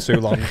your bedroom too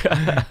long.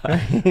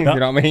 You know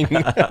what I mean?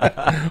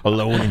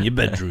 Alone in your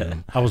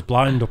bedroom. I was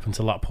blind up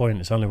until that point.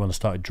 It's only when I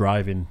started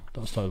driving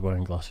that I started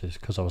wearing glasses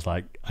because I was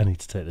like, I need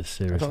to take this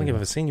seriously. I don't think I've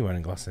ever seen you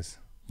wearing glasses.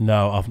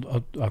 No,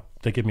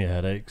 they give me a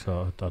headache,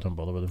 so I don't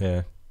bother with them.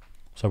 Yeah.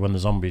 So when the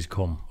zombies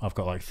come, I've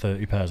got like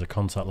 30 pairs of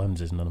contact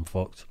lenses and then I'm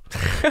fucked.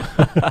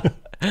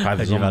 By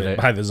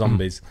the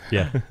zombies.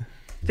 Yeah.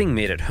 being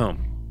made at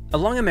home.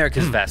 Along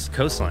America's vast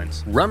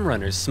coastlines, rum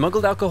runners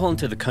smuggled alcohol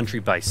into the country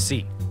by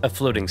sea. A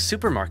floating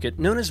supermarket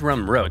known as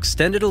Rum Row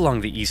extended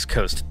along the east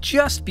coast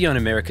just beyond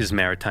America's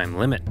maritime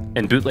limit,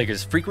 and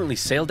bootleggers frequently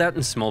sailed out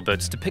in small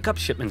boats to pick up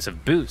shipments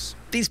of booze.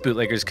 These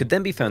bootleggers could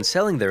then be found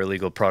selling their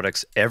illegal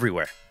products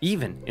everywhere,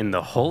 even in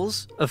the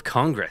holes of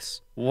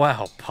Congress.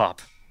 Wow,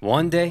 Pop.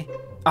 One day,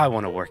 I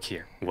want to work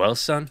here. Well,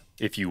 son,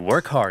 if you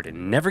work hard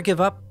and never give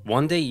up,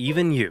 one day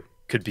even you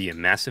could be a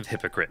massive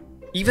hypocrite.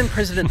 Even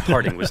President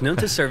Harding was known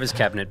to serve his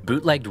cabinet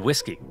bootlegged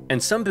whiskey,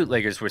 and some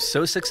bootleggers were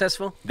so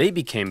successful, they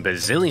became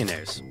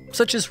bazillionaires,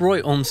 such as Roy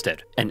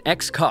Olmsted, an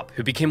ex-cop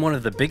who became one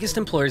of the biggest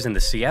employers in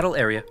the Seattle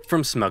area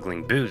from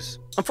smuggling booze.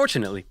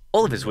 Unfortunately,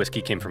 all of his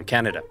whiskey came from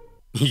Canada.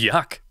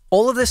 Yuck!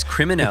 All of this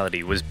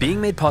criminality was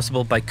being made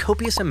possible by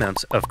copious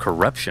amounts of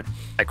corruption.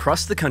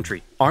 Across the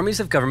country, armies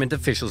of government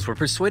officials were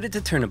persuaded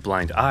to turn a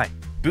blind eye.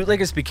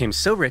 Bootleggers became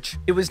so rich,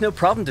 it was no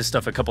problem to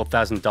stuff a couple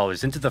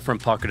 $1,000s into the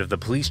front pocket of the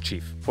police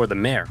chief, or the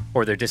mayor,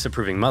 or their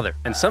disapproving mother.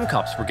 And some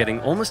cops were getting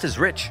almost as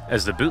rich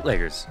as the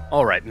bootleggers.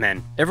 Alright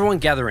men, everyone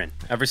gather in.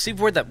 I've received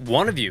word that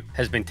one of you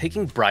has been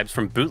taking bribes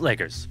from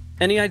bootleggers.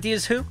 Any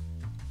ideas who?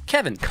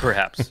 Kevin,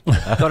 perhaps.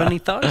 Got any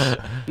thoughts?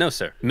 No,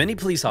 sir. Many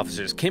police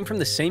officers came from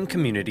the same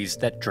communities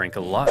that drank a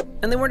lot,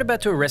 and they weren't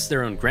about to arrest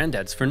their own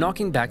granddads for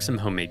knocking back some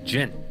homemade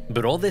gin.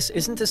 But all this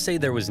isn't to say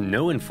there was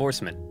no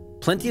enforcement.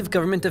 Plenty of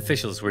government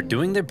officials were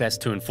doing their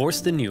best to enforce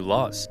the new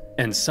laws,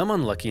 and some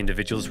unlucky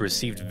individuals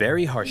received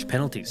very harsh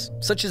penalties,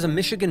 such as a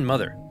Michigan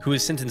mother who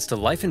was sentenced to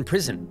life in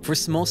prison for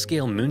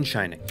small-scale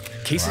moonshining.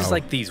 Cases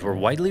like these were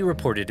widely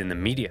reported in the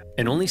media,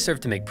 and only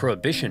served to make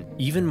Prohibition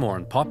even more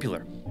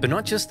unpopular. But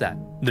not just that,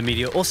 the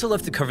media also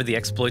loved to cover the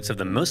exploits of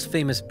the most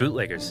famous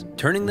bootleggers,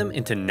 turning them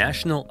into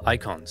national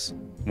icons.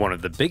 One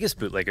of the biggest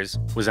bootleggers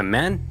was a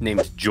man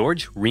named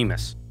George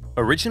Remus.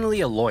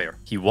 Originally a lawyer,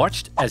 he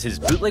watched as his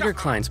bootlegger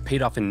clients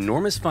paid off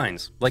enormous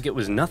fines like it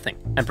was nothing,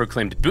 and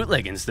proclaimed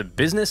bootlegging's the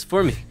business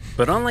for me.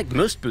 But unlike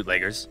most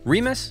bootleggers,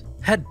 Remus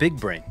had big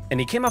brain, and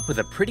he came up with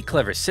a pretty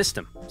clever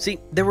system. See,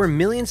 there were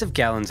millions of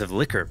gallons of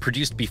liquor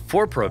produced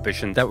before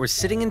Prohibition that were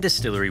sitting in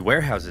distillery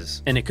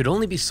warehouses, and it could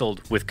only be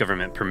sold with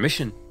government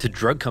permission to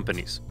drug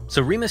companies.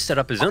 So Remus set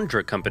up his own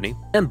drug company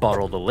and bought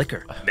all the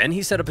liquor. Then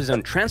he set up his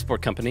own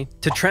transport company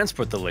to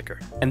transport the liquor.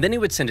 And then he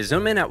would send his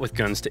own men out with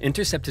guns to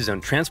intercept his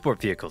own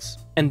transport vehicles.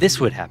 And this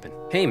would happen.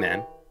 Hey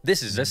man,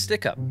 this is a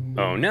stick-up.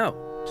 Oh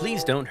no,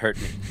 please don't hurt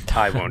me.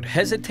 I won't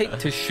hesitate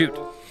to shoot.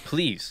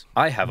 Please,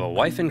 I have a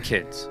wife and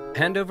kids.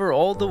 Hand over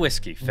all the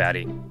whiskey,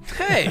 Fatty.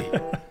 Hey!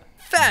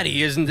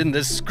 Fatty isn't in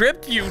the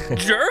script, you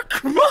jerk!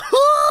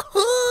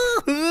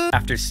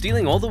 After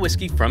stealing all the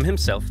whiskey from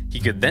himself, he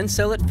could then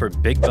sell it for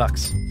big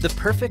bucks. The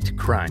perfect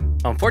crime.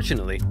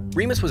 Unfortunately,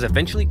 Remus was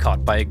eventually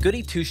caught by a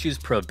goody two-shoes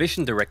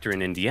Prohibition director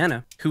in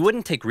Indiana who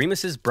wouldn't take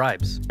Remus's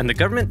bribes, and the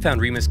government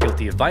found Remus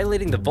guilty of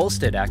violating the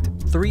Volstead Act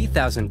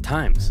 3,000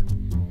 times.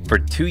 For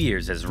 2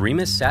 years as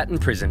Remus sat in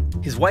prison,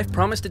 his wife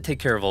promised to take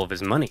care of all of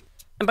his money.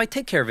 And by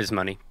take care of his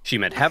money, she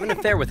meant have an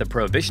affair with a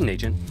Prohibition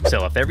agent,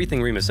 sell off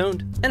everything Remus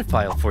owned, and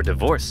file for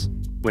divorce.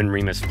 When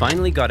Remus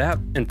finally got out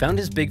and found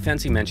his big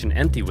fancy mansion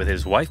empty with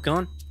his wife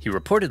gone, he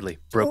reportedly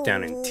broke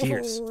down in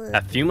tears.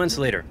 A few months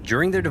later,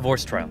 during their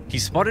divorce trial, he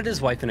spotted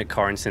his wife in a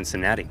car in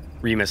Cincinnati.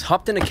 Remus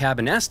hopped in a cab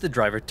and asked the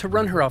driver to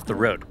run her off the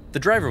road. The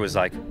driver was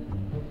like,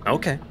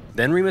 okay.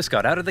 Then Remus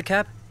got out of the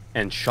cab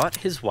and shot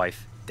his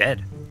wife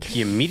dead.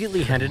 He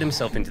immediately handed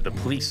himself into the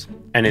police.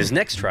 And his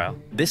next trial,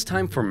 this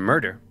time for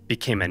murder,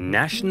 became a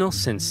national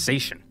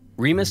sensation.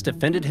 Remus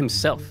defended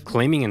himself,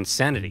 claiming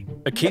insanity,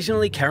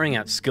 occasionally carrying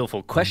out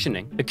skillful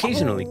questioning,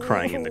 occasionally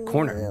crying in the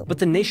corner. But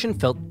the nation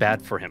felt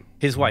bad for him.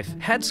 His wife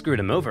had screwed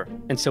him over,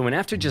 and so when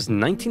after just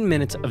 19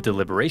 minutes of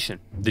deliberation,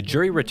 the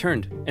jury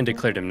returned and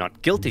declared him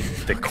not guilty,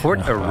 the court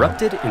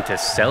erupted into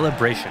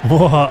celebration.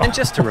 What? And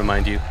just to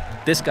remind you,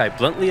 this guy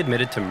bluntly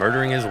admitted to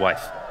murdering his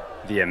wife.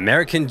 The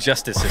American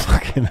justice system.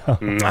 Fucking hell.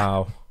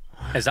 Wow.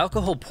 As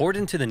alcohol poured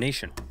into the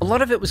nation, a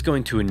lot of it was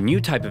going to a new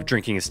type of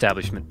drinking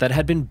establishment that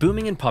had been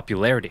booming in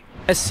popularity.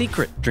 A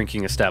secret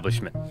drinking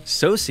establishment.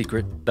 So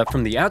secret that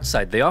from the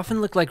outside they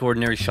often looked like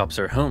ordinary shops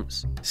or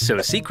homes.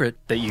 So secret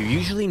that you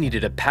usually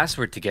needed a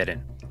password to get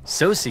in.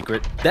 So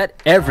secret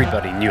that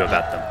everybody knew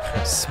about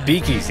them.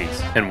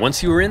 Speakeasies. And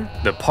once you were in,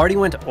 the party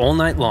went all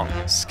night long.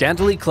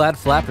 Scantily clad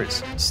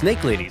flappers,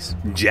 snake ladies,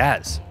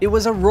 jazz. It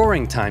was a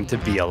roaring time to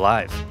be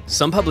alive.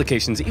 Some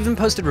publications even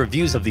posted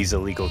reviews of these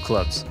illegal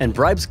clubs, and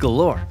bribes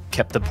galore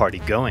kept the party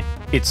going.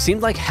 It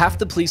seemed like half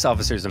the police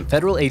officers and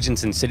federal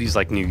agents in cities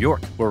like New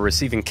York were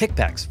receiving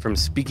kickbacks from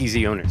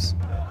speakeasy owners.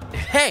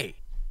 Hey!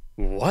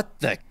 What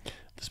the...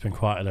 There's been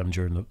quite a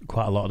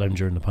lot of them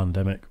during the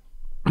pandemic.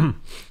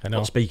 I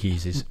know.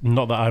 Speakeasies.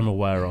 Not that I'm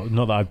aware of,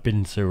 not that I've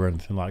been to or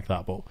anything like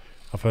that, but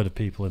I've heard of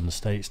people in the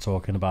States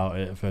talking about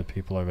it. I've heard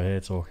people over here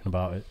talking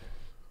about it.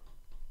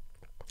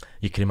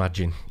 You can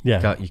imagine.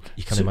 Yeah.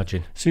 You can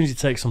imagine. As soon as you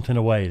take something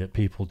away that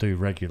people do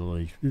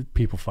regularly,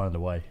 people find a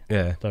way.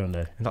 Yeah. Don't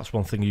they? And that's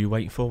one thing you're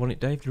waiting for, wasn't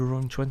it, Dave? The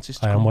Roaring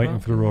 20s? I am waiting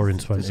for the Roaring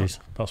 20s.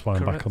 That's why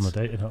I'm back on the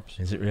dating apps.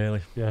 Is it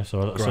really? Yeah, so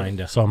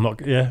Grindr. So I'm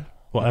not, yeah.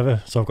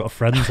 whatever. So I've got a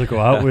friend to go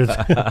out with.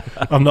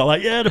 I'm not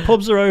like, yeah, the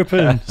pubs are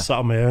open. Sat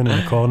on my own in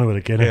the corner with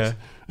a Guinness.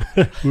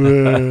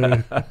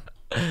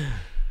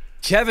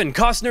 Kevin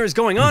Costner is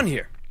going on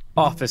here.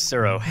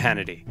 Officer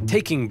O'Hannity,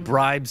 taking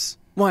bribes.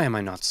 Why am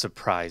I not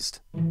surprised?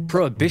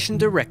 Prohibition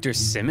director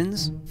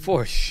Simmons?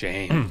 For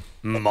shame.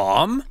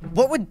 Mom?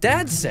 What would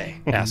Dad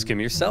say? Ask him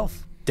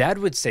yourself. Dad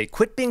would say,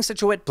 quit being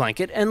such a wet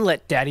blanket and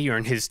let Daddy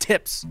earn his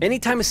tips.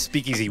 Anytime a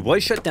speakeasy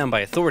was shut down by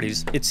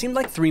authorities, it seemed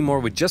like 3 more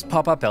would just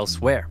pop up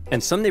elsewhere.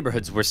 And some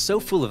neighborhoods were so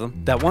full of them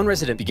that one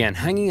resident began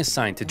hanging a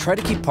sign to try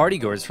to keep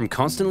partygoers from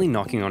constantly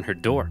knocking on her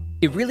door.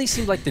 It really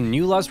seemed like the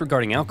new laws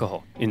regarding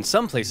alcohol, in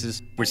some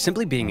places, were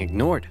simply being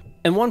ignored.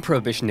 And one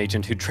Prohibition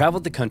agent who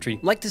traveled the country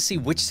liked to see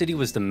which city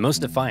was the most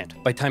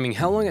defiant by timing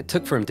how long it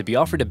took for him to be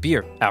offered a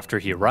beer after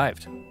he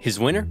arrived.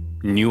 His winner?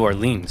 New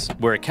Orleans,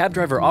 where a cab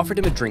driver offered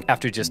him a drink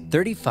after just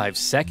 35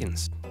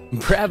 seconds.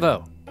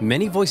 Bravo!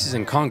 Many voices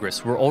in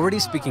Congress were already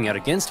speaking out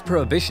against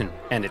Prohibition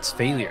and its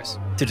failures.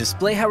 To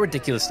display how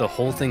ridiculous the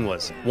whole thing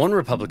was, one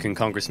Republican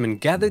congressman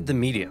gathered the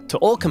media to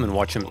all come and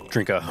watch him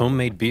drink a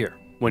homemade beer.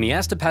 When he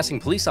asked a passing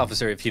police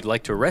officer if he'd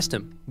like to arrest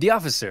him, the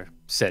officer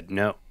said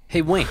no.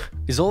 Hey Wayne,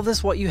 is all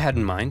this what you had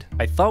in mind?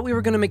 I thought we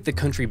were gonna make the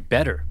country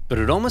better, but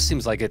it almost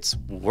seems like it's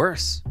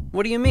worse.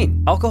 What do you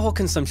mean? Alcohol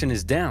consumption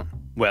is down.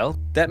 Well,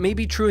 that may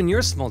be true in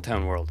your small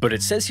town world, but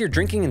it says here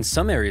drinking in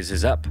some areas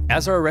is up,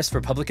 as are arrests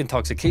for public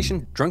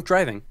intoxication, drunk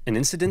driving, and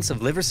incidents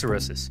of liver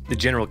cirrhosis. The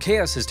general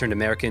chaos has turned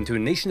America into a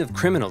nation of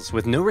criminals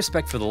with no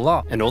respect for the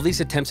law, and all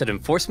these attempts at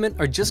enforcement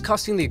are just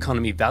costing the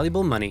economy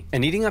valuable money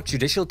and eating up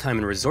judicial time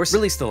and resources.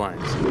 Release the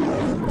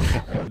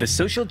lines. The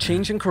social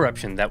change and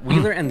corruption that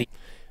Wheeler and the...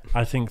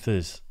 I think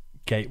there's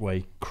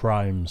gateway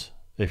crimes,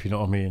 if you know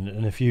what I mean.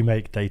 And if you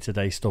make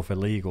day-to-day stuff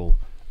illegal,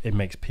 it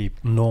makes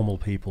normal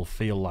people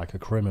feel like a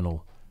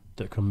criminal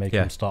that can make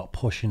them start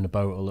pushing the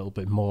boat a little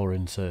bit more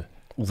into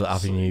other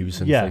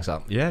avenues and things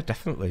like that. Yeah,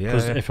 definitely. Yeah.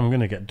 Because if I'm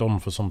going to get done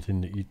for something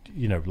that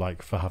you know,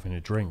 like for having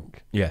a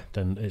drink,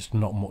 then it's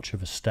not much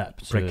of a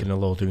step. Breaking the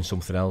law, doing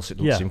something else, it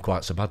doesn't seem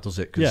quite so bad, does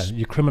it? Yeah,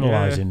 you're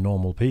criminalising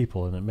normal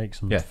people, and it makes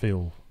them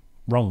feel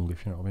wrong,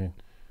 if you know what I mean.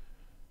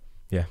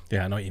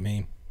 Yeah, I know what you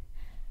mean.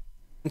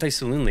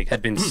 Anti-Saloon League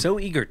had been so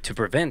eager to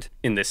prevent,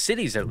 in the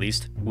cities at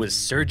least, was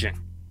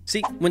surging.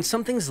 See, when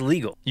something's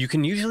legal, you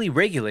can usually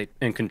regulate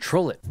and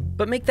control it,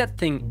 but make that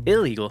thing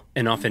illegal,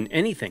 and often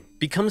anything,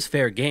 becomes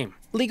fair game.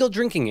 Legal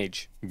drinking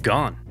age,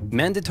 gone.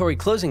 Mandatory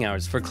closing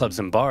hours for clubs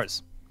and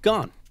bars,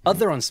 gone.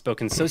 Other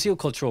unspoken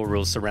sociocultural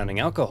rules surrounding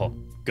alcohol,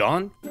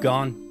 gone,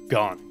 gone,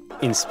 gone.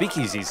 In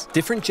speakeasies,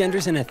 different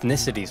genders and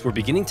ethnicities were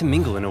beginning to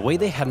mingle in a way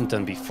they hadn't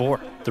done before.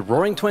 The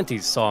Roaring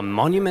Twenties saw a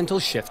monumental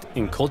shift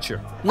in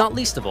culture, not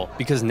least of all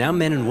because now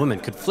men and women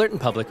could flirt in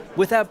public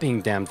without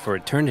being damned for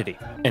eternity.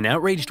 An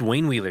outraged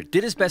Wayne Wheeler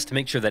did his best to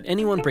make sure that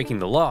anyone breaking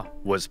the law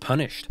was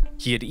punished.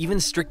 He had even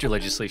stricter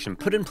legislation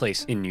put in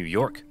place in New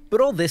York.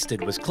 But all this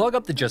did was clog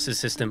up the justice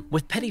system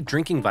with petty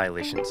drinking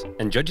violations,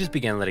 and judges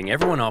began letting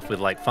everyone off with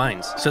light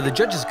fines so the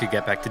judges could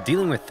get back to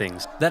dealing with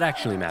things that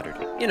actually mattered.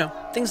 You know,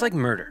 things like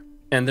murder.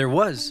 And there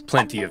was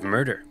plenty of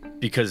murder,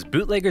 because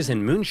bootleggers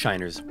and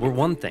moonshiners were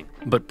one thing,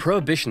 but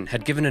Prohibition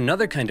had given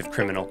another kind of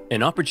criminal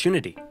an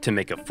opportunity to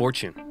make a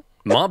fortune.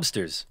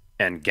 Mobsters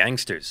and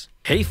gangsters.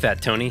 Hey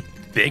Fat Tony,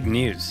 big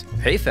news.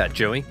 Hey Fat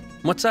Joey,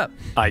 what's up?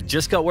 I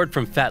just got word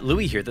from Fat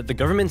Louie here that the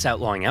government's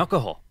outlawing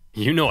alcohol.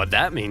 You know what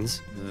that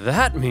means.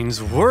 That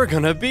means we're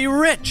gonna be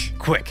rich.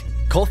 Quick,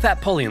 call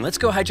Fat Polly and let's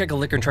go hijack a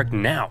liquor truck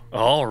now.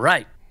 All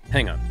right.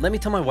 Hang on, let me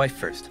tell my wife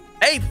first.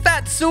 Hey,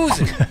 Fat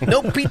Susan!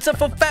 No pizza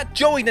for Fat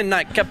Joey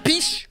tonight,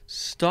 capiche?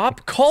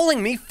 Stop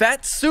calling me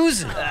Fat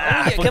Susan!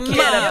 Come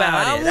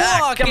on!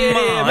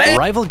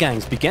 Rival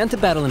gangs began to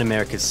battle in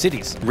America's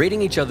cities,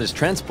 raiding each other's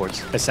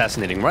transports,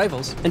 assassinating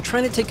rivals, and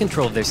trying to take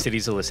control of their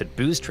city's illicit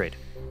booze trade.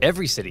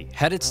 Every city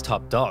had its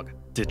top dog.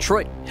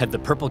 Detroit had the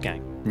Purple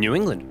Gang. New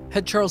England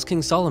had Charles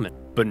King Solomon.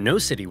 But no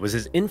city was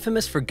as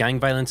infamous for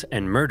gang violence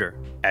and murder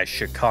as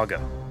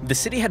Chicago. The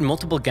city had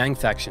multiple gang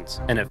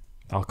factions, and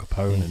Al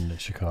Capone in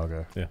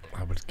Chicago. Yeah,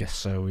 I would guess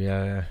so,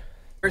 yeah.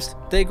 First,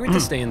 they agreed to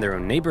stay in their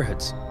own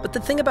neighborhoods. But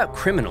the thing about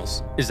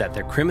criminals is that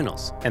they're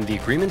criminals, and the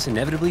agreements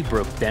inevitably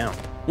broke down.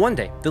 One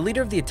day, the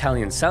leader of the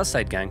Italian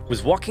Southside gang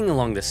was walking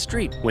along the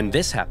street when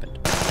this happened.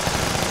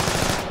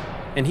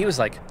 And he was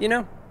like, you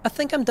know, I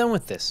think I'm done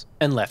with this,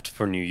 and left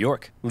for New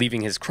York,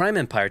 leaving his crime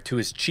empire to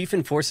his chief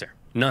enforcer,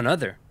 none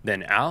other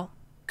than Al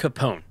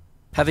Capone.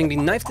 Having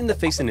been knifed in the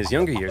face in his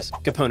younger years,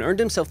 Capone earned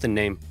himself the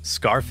name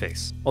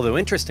Scarface. Although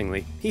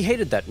interestingly, he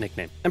hated that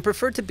nickname and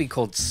preferred to be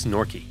called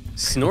Snorky.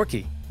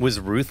 Snorky was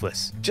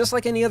ruthless, just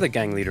like any other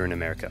gang leader in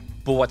America.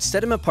 But what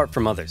set him apart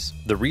from others,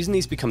 the reason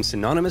he's become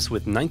synonymous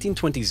with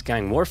 1920s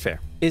gang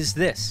warfare, is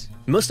this.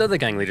 Most other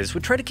gang leaders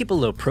would try to keep a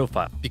low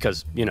profile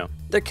because, you know,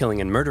 they're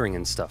killing and murdering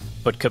and stuff.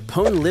 But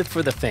Capone lived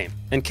for the fame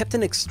and kept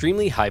an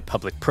extremely high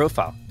public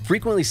profile,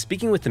 frequently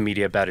speaking with the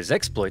media about his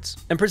exploits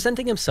and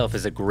presenting himself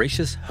as a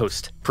gracious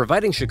host,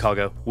 providing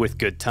Chicago with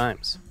good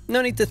times.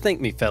 No need to thank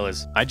me,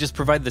 fellas. I just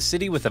provide the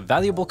city with a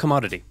valuable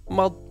commodity,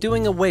 while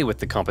doing away with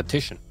the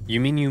competition. You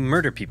mean you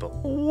murder people?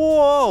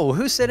 Whoa,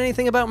 who said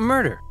anything about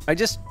murder? I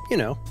just,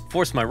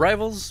 force my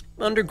rivals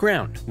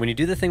underground. When you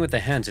do the thing with the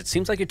hands, it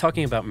seems like you're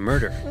talking about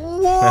murder.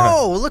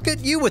 Whoa, look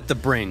at you with the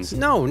brains.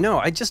 No,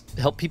 I just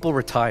help people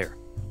retire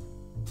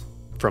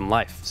from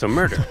life, so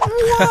murder.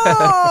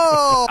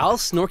 Whoa! Al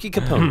Snorky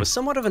Capone was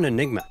somewhat of an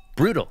enigma,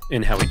 brutal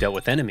in how he dealt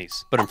with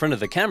enemies, but in front of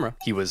the camera,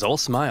 he was all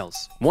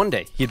smiles. One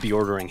day, he'd be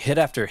ordering hit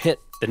after hit.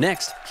 The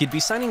next, he'd be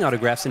signing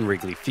autographs in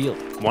Wrigley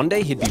Field. One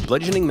day, he'd be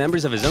bludgeoning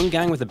members of his own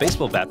gang with a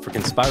baseball bat for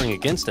conspiring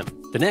against him.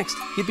 The next,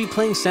 he'd be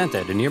playing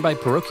Santa at a nearby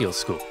parochial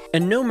school.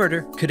 And no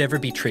murder could ever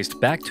be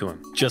traced back to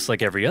him. Just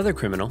like every other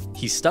criminal,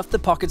 he stuffed the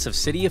pockets of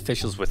city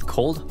officials with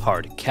cold,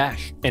 hard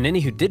cash. And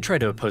any who did try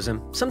to oppose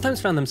him sometimes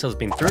found themselves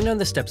being thrown down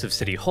the steps of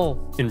City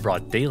Hall in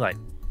broad daylight.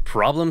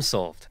 Problem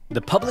solved.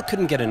 The public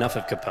couldn't get enough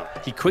of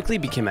Capone. He quickly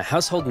became a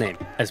household name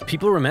as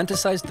people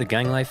romanticized the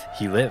gang life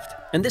he lived.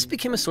 And this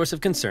became a source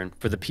of concern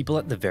for the people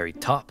at the very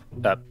top.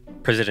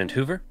 President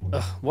Hoover?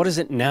 What is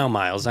it now,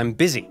 Miles? I'm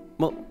busy.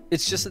 Well,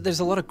 it's just that there's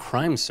a lot of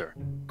crime, sir.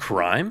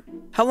 Crime?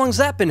 How long's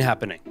that been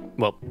happening?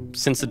 Well,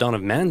 since the dawn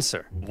of man,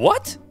 sir.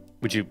 What?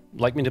 Would you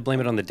like me to blame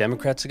it on the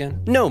Democrats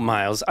again? No,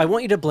 Miles, I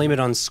want you to blame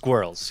it on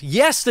squirrels.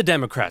 Yes, the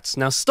Democrats!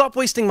 Now stop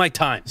wasting my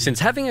time! Since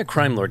having a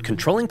crime lord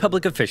controlling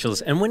public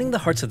officials and winning the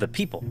hearts of the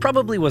people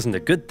probably wasn't a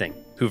good thing,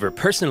 Hoover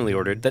personally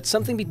ordered that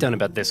something be done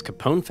about this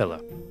Capone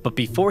fellow. But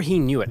before he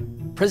knew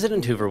it,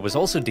 President Hoover was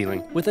also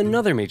dealing with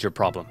another major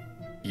problem.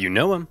 You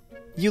know him.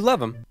 You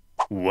love him.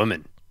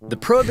 Woman. The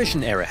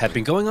Prohibition era had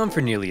been going on for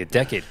nearly a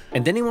decade,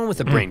 and anyone with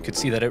a brain could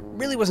see that it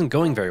really wasn't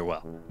going very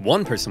well.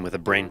 One person with a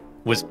brain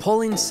was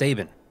Pauline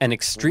Sabin, an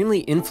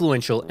extremely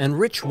influential and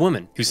rich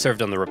woman who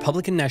served on the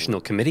Republican National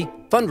Committee,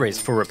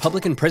 fundraised for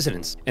Republican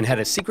presidents, and had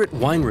a secret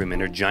wine room in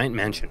her giant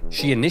mansion.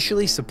 She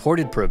initially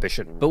supported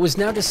Prohibition, but was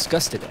now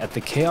disgusted at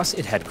the chaos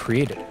it had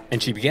created,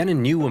 and she began a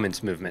new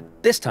women's movement,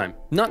 this time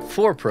not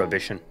for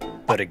Prohibition,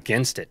 but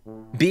against it.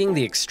 Being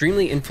the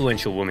extremely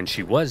influential woman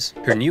she was,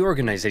 her new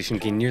organization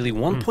gained nearly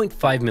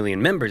 1.5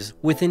 million members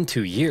within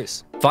 2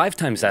 years, 5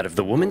 times that of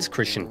the Women's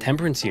Christian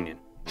Temperance Union.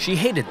 She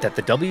hated that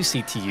the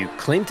WCTU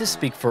claimed to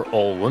speak for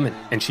all women,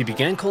 and she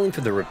began calling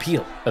for the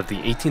repeal of the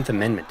 18th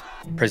Amendment.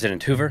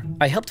 President Hoover,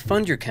 I helped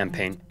fund your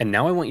campaign, and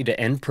now I want you to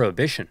end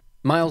Prohibition.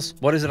 Miles,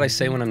 what is it I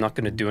say when I'm not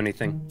going to do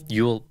anything?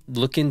 You'll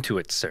look into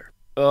it, sir.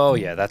 Oh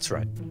yeah, that's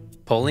right.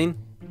 Pauline?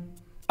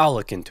 I'll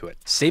look into it.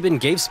 Sabin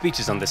gave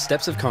speeches on the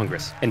steps of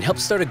Congress and helped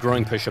start a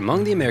growing push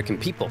among the American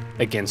people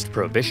against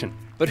Prohibition.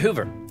 But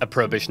Hoover, a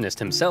prohibitionist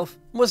himself,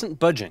 wasn't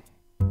budging.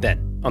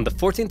 Then, on the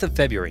 14th of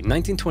February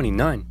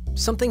 1929,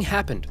 something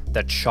happened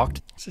that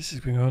shocked. This has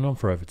been going on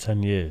for over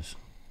 10 years.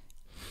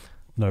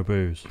 No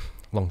booze.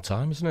 Long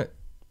time, isn't it?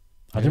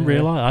 I didn't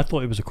realise. I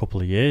thought it was a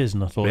couple of years,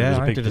 and I thought it was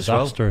a big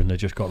disaster, and they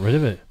just got rid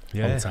of it.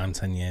 Long time,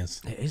 10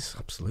 years. It is,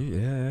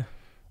 absolutely, yeah.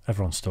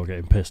 Everyone's still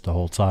getting pissed the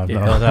whole time.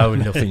 Yeah, no,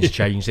 nothing's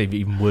changed,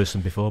 even worse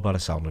than before by the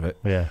sound of it.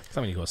 Yeah. It's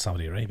like when you go to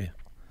Saudi Arabia.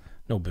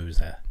 No booze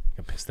there. You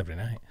get pissed every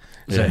night.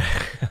 Yeah.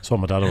 That's what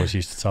my dad always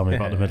used to tell me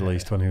about the Middle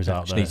East when he was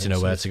out there. You need to know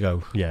where to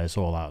go. Yeah, it's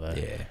all out there.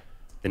 Yeah.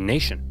 The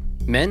Nation.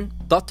 Men,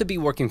 thought to be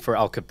working for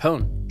Al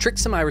Capone, tricked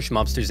some Irish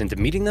mobsters into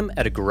meeting them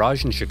at a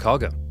garage in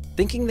Chicago,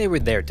 thinking they were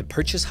there to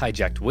purchase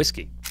hijacked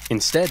whiskey.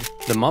 Instead,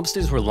 the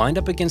mobsters were lined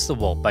up against the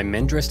wall by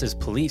men dressed as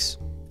police,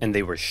 and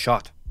they were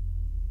shot.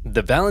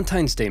 The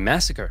Valentine's Day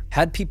Massacre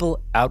had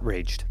people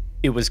outraged.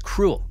 It was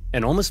cruel,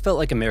 and almost felt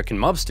like American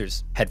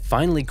mobsters had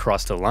finally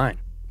crossed a line.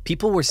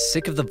 People were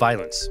sick of the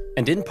violence,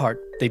 and in part,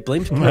 they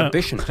blamed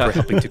Prohibition for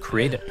helping to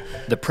create it.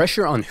 The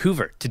pressure on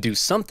Hoover to do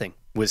something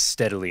was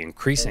steadily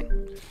increasing.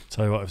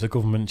 Tell you what, if the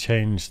government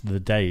changed the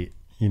date,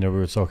 we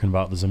were talking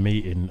about there's a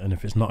meeting, and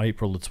if it's not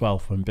April the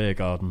 12th when beer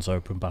gardens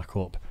open back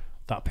up,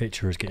 that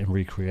picture is getting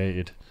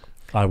recreated.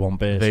 I want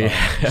beer,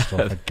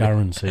 stuff, I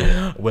guarantee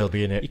it. We'll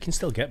be in it. You can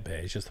still get beer,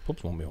 it's just the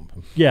pubs won't be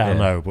open. Yeah, I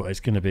know, but it's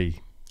going to be...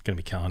 It's going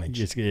to be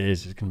carnage. It's going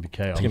to be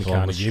chaos. It's going to be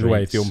carnage either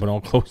way if you open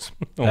all close.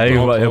 One way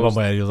or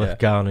the other,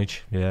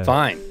 carnage. Yeah.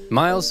 Fine.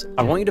 Miles,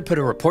 I want you to put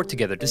a report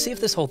together to see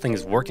if this whole thing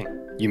is working.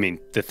 You mean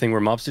the thing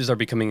where mobsters are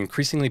becoming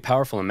increasingly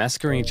powerful and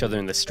massacring each other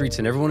in the streets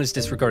and everyone is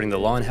disregarding the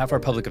law and half our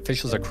public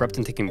officials are corrupt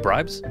and taking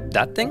bribes?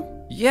 That thing?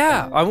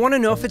 Yeah, I want to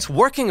know if it's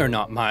working or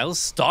not, Miles.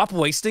 Stop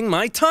wasting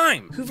my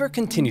time! Hoover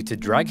continued to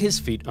drag his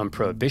feet on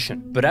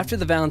Prohibition, but after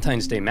the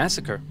Valentine's Day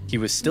Massacre, he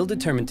was still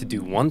determined to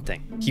do one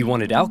thing. He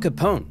wanted Al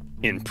Capone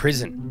in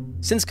prison.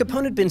 Since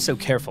Capone had been so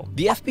careful,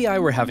 the FBI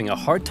were having a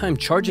hard time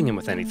charging him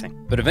with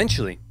anything, but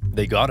eventually,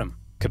 they got him.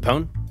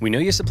 Capone, we know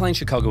you're supplying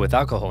Chicago with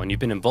alcohol and you've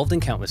been involved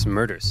in countless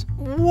murders.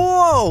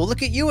 Whoa,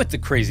 look at you with the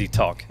crazy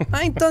talk.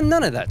 I ain't done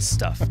none of that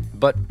stuff.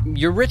 But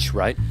you're rich,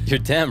 right? You're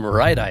damn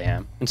right I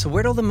am. And so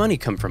where'd all the money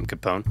come from,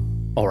 Capone?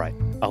 All right,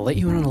 I'll let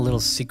you in on a little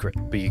secret,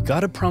 but you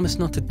gotta promise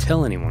not to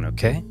tell anyone,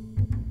 okay?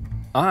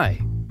 I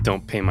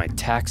don't pay my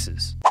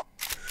taxes.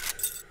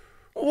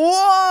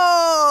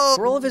 Whoa!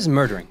 For all of his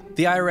murdering,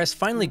 the IRS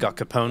finally got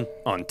Capone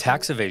on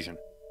tax evasion.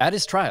 At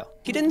his trial,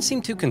 he didn't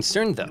seem too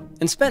concerned though,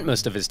 and spent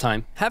most of his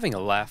time having a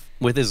laugh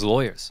with his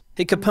lawyers.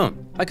 Hey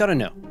Capone, I gotta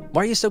know,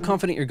 why are you so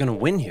confident you're gonna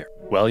win here?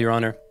 Well, Your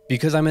Honor,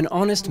 because I'm an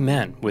honest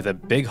man with a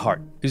big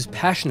heart who's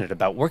passionate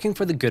about working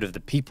for the good of the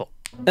people.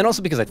 And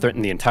also because I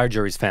threatened the entire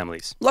jury's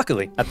families.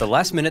 Luckily, at the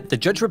last minute, the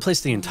judge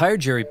replaced the entire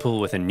jury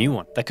pool with a new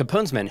one that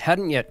Capone's men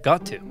hadn't yet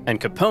got to,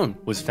 and Capone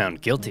was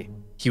found guilty.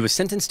 He was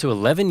sentenced to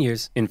 11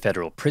 years in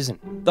federal prison,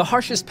 the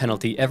harshest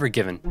penalty ever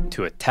given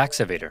to a tax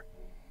evader.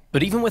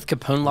 But even with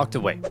Capone locked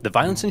away, the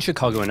violence in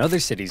Chicago and other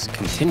cities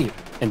continued,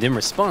 and in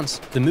response,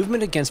 the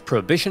movement against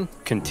Prohibition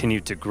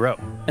continued to grow.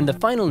 And the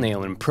final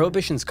nail in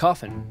Prohibition's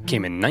coffin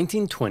came in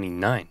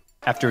 1929.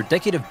 After a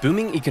decade of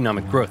booming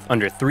economic growth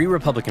under 3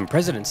 Republican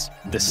presidents,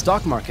 the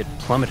stock market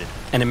plummeted,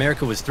 and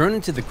America was thrown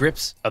into the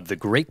grips of the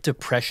Great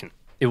Depression.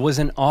 It was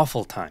an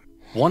awful time.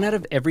 1 out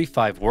of every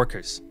 5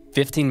 workers,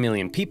 15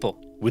 million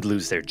people, would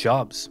lose their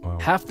jobs. Wow.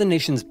 Half the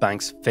nation's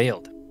banks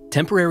failed.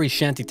 Temporary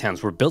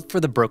shantytowns were built for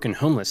the broken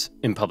homeless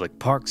in public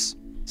parks.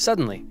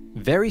 Suddenly,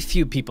 very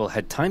few people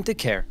had time to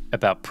care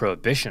about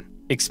Prohibition.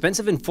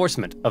 Expensive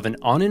enforcement of an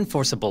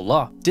unenforceable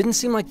law didn't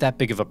seem like that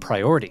big of a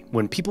priority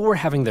when people were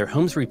having their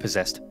homes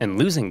repossessed and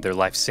losing their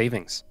life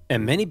savings.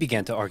 And many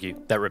began to argue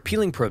that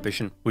repealing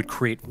Prohibition would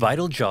create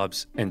vital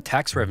jobs and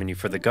tax revenue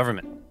for the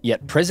government.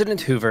 Yet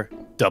President Hoover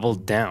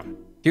doubled down.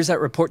 Here's that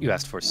report you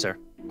asked for, sir.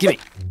 Gimme.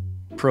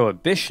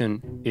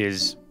 Prohibition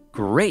is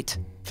great.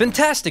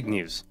 Fantastic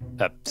news!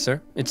 Sir,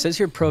 it says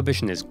here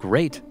Prohibition is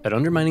great at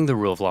undermining the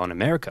rule of law in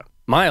America.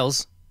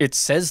 Miles, it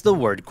says the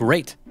word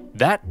great.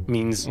 That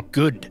means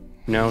good.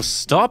 Now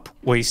stop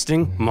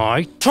wasting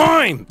my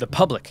time! The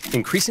public,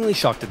 increasingly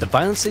shocked at the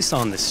violence they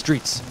saw in the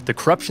streets, the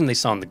corruption they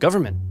saw in the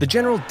government, the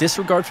general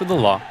disregard for the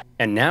law,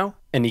 and now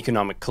an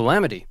economic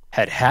calamity,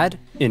 had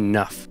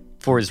enough.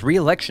 For his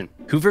re-election,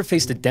 Hoover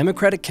faced a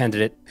Democratic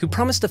candidate who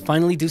promised to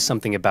finally do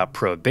something about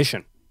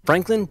Prohibition.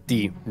 Franklin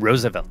D.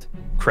 Roosevelt.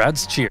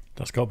 Crowds cheered.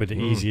 That's got to be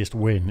the easiest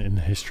win in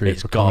the history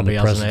It's of got to becoming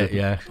be, the hasn't president.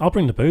 it? Yeah. I'll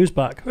bring the booze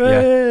back.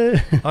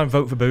 Yeah. I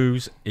vote for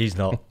booze. He's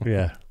not.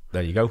 Yeah.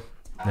 There you go.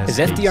 As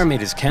FDR made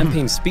his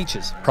campaign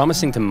speeches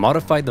promising to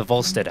modify the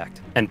Volstead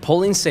Act, and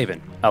Pauline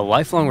Sabin, a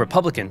lifelong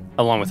Republican,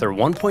 along with her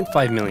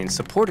 1.5 million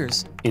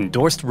supporters,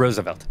 endorsed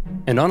Roosevelt.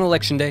 And on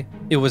Election Day,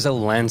 it was a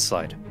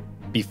landslide.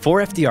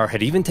 Before FDR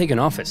had even taken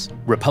office,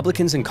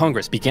 Republicans in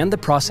Congress began the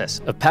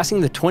process of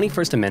passing the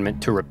 21st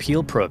Amendment to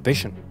repeal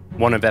Prohibition.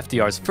 One of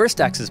FDR's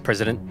first acts as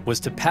president was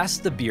to pass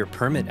the Beer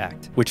Permit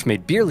Act, which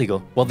made beer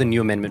legal while the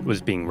new amendment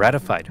was being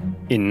ratified.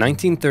 In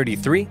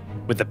 1933,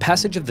 with the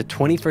passage of the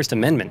 21st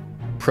Amendment,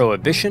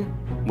 Prohibition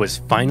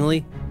was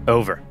finally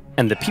over,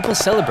 and the people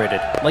celebrated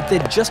like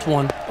they'd just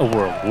won a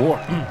world war.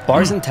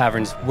 Bars and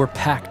taverns were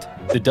packed.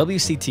 The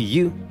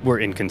WCTU were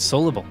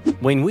inconsolable.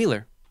 Wayne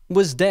Wheeler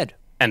was dead.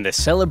 And the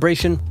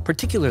celebration,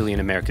 particularly in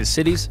America's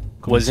cities,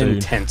 was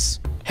intense.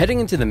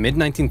 Heading into the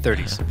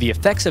mid-1930s, the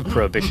effects of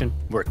Prohibition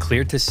were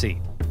clear to see.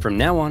 From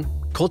now on,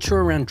 culture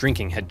around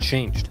drinking had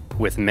changed,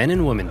 with men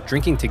and women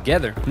drinking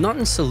together, not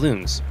in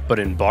saloons, but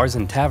in bars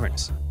and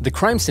taverns. The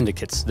crime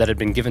syndicates that had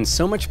been given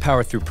so much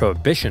power through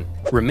Prohibition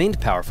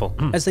remained powerful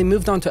as they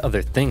moved on to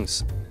other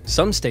things.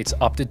 Some states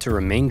opted to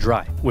remain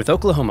dry, with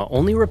Oklahoma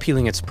only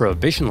repealing its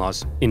Prohibition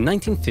laws in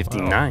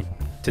 1959.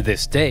 To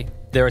this day,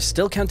 there are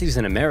still counties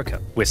in America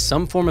with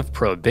some form of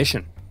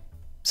Prohibition.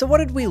 So what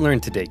did we learn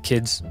today,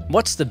 kids?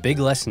 What's the big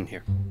lesson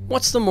here?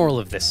 What's the moral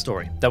of this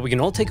story that we can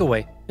all take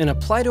away and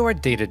apply to our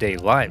day-to-day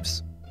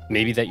lives?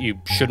 Maybe that you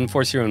shouldn't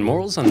force your own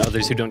morals on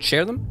others who don't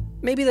share them?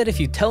 Maybe that if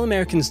you tell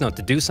Americans not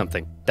to do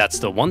something, that's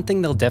the one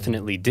thing they'll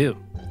definitely do.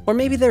 Or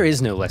maybe there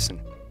is no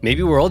lesson.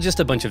 Maybe we're all just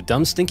a bunch of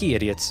dumb, stinky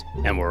idiots,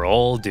 and we're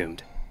all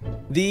doomed.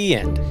 The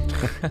end.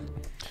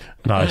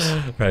 Nice.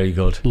 Very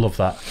good. Love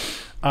that.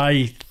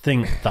 I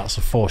think that's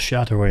a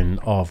foreshadowing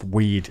of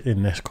weed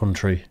in this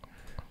country.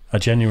 I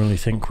genuinely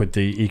think with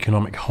the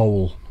economic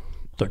hole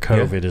that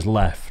COVID has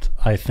left,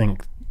 I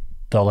think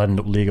they'll end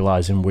up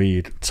legalising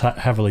weed,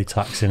 heavily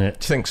taxing it.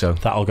 Do you think so?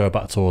 That'll go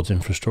back towards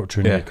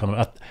infrastructure in the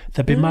economy.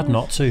 They'd be mad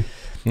not to.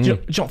 Do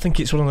you not think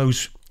it's one of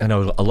those? I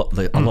know a lot of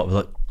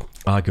the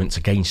arguments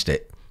against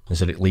it is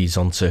that it leads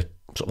on to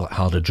sort of like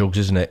harder drugs,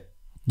 isn't it?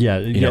 Yeah,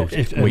 you know,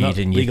 weed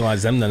and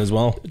legalise them then as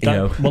well.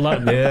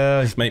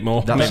 Make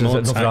more. That's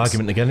another tax.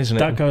 argument again, isn't it?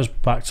 That goes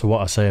back to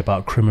what I say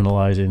about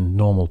criminalising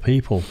normal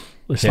people.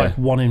 It's like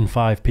 1 in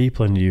 5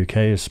 people in the UK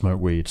has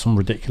smoked weed. Some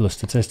ridiculous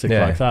statistic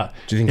like that.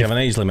 Do you think you have an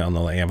age limit on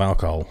the letting of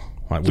alcohol?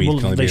 Like weed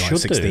can only be like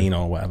 16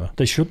 or whatever.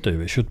 They should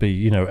do. It should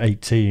be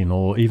 18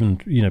 or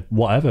even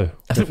whatever.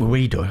 I think with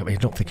weed, I mean, I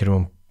don't think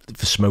anyone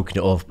for smoking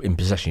it or in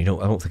possession. I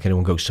don't think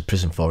anyone goes to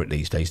prison for it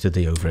these days, do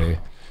they? Over here.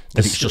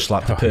 If it's just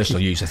like for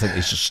personal use, I think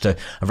it's just a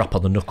rap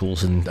on the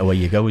knuckles and away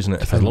you go, isn't it?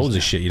 There's loads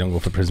of shit you don't go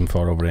to prison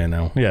for over here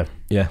now. Yeah.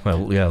 A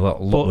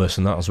lot worse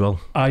than that as well.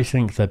 I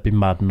think they'd be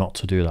mad not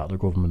to do that, the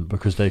government,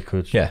 because they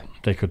could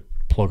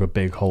plug a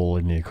big hole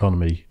in the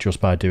economy just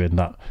by doing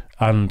that.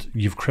 And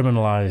you've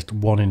criminalised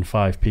 1 in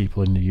 5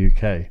 people in the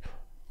UK,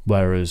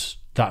 whereas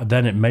that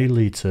then it may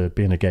lead to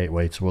being a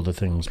gateway to other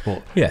things.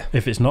 But Yeah.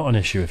 if it's not an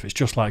issue, if it's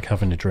just like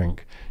having a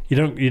drink,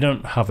 you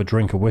don't have a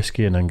drink of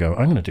whiskey and then go,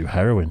 I'm going to do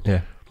heroin.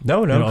 Yeah.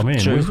 No, You know what I mean?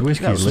 true.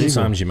 Whiskey's legal.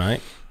 Sometimes you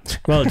might.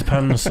 Well, it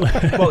depends.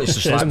 Well, it's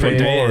just like pretty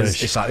beer.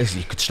 boorish. It's like this.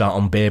 You could start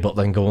on beer, but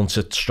then go on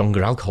to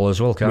stronger alcohol as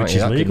well, can't Which you?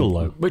 is That legal,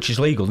 though. Which is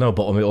legal, no.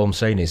 But all I'm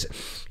saying is,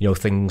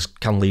 things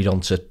can lead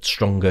on to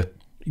stronger.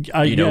 With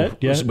I a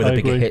bigger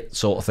agree. hit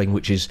sort of thing,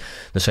 which is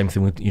the same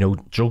thing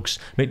with drugs.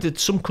 I mean,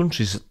 some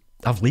countries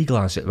have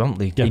legalised it, haven't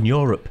they? Yeah. In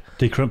Europe,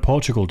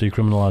 Portugal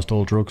decriminalised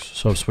all drugs.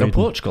 So Sweden. no,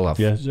 Portugal have.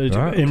 Yeah,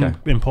 Right, okay.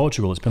 in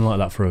Portugal, it's been like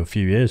that for a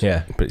few years.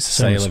 Yeah, But it's the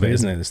Same sale as of it,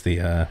 isn't Sweden. it? It's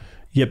the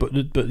Yeah, but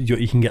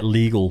you can get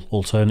legal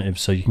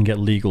alternatives. So you can get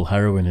legal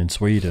heroin in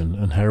Sweden,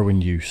 and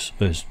heroin use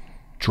has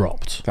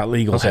dropped. that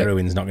legal Okay.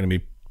 heroin's not going to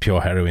be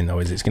pure heroin though,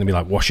 is it? It's going to be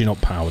like washing up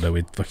powder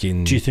with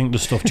fucking. Do you think the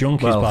stuff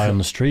junkies Well, buy on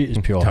the street is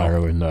pure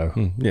heroin though?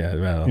 Yeah,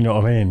 well, You know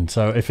what I mean?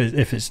 So if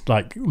it's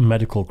like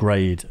medical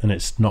grade and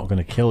it's not going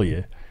to kill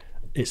you,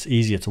 it's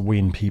easier to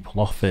wean people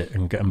off it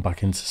and get them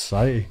back into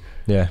society.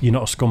 yeah, You're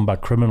not a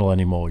scumbag criminal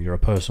anymore. You're a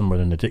person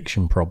with an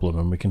addiction problem,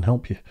 and we can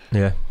help you.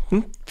 yeah.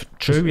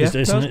 True. Yeah, It's,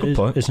 that's a good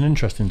point. It's an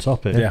interesting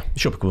topic. yeah, You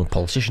should become a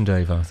politician,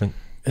 Dave. I think.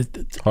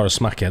 or a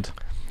smackhead.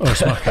 Oh,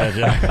 smackhead,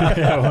 yeah.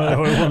 Yeah,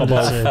 one of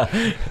the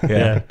two.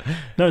 Yeah.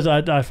 No,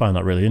 I find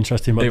that really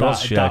interesting. But It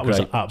that was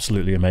great.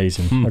 absolutely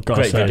amazing. I've got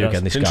to Great say, video that's-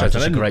 again. This guy Interesting. does a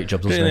I didn't- great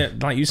job, doesn't he?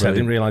 Like you said, I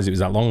didn't realise it was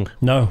that long.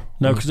 No,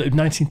 because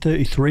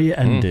 1933 it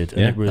ended,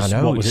 and yeah. it was, I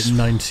know, what was it's- it,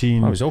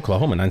 19... Oh, it was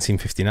Oklahoma,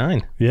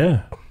 1959.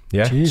 Yeah.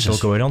 Yeah, Jesus.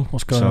 still going on.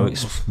 What's going So on?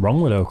 it's What's wrong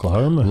with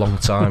Oklahoma? long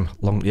time.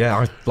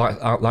 Yeah,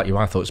 I like you.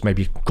 I thought it's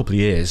maybe a couple of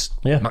years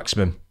Yeah.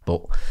 maximum,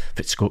 but if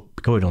it's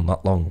going on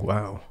that long,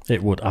 wow.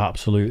 It would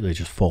absolutely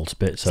just fall to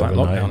bits It's like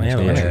overnight. lockdown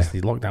here. Yeah. Yeah.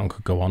 The lockdown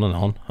could go on and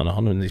on and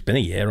on, and it's been a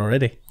year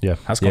already. Yeah.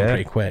 Has gone Yeah.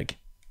 pretty quick.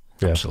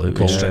 Yeah. Absolutely.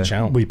 Could Yeah. stretch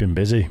out. We've been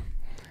busy.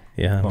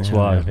 Yeah, That's yeah,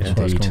 why. yeah. That's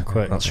why it's Indeed. gone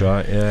quick. That's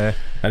right. Yeah,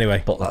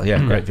 Anyway, but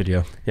great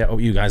video. yeah, hope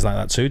you guys like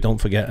that too. Don't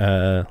forget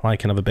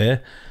like and have a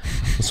beer,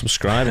 and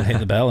subscribe and hit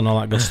the bell and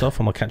all that good stuff,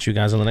 and we'll catch you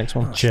guys on the next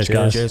one. Cheers,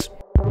 guys. Cheers.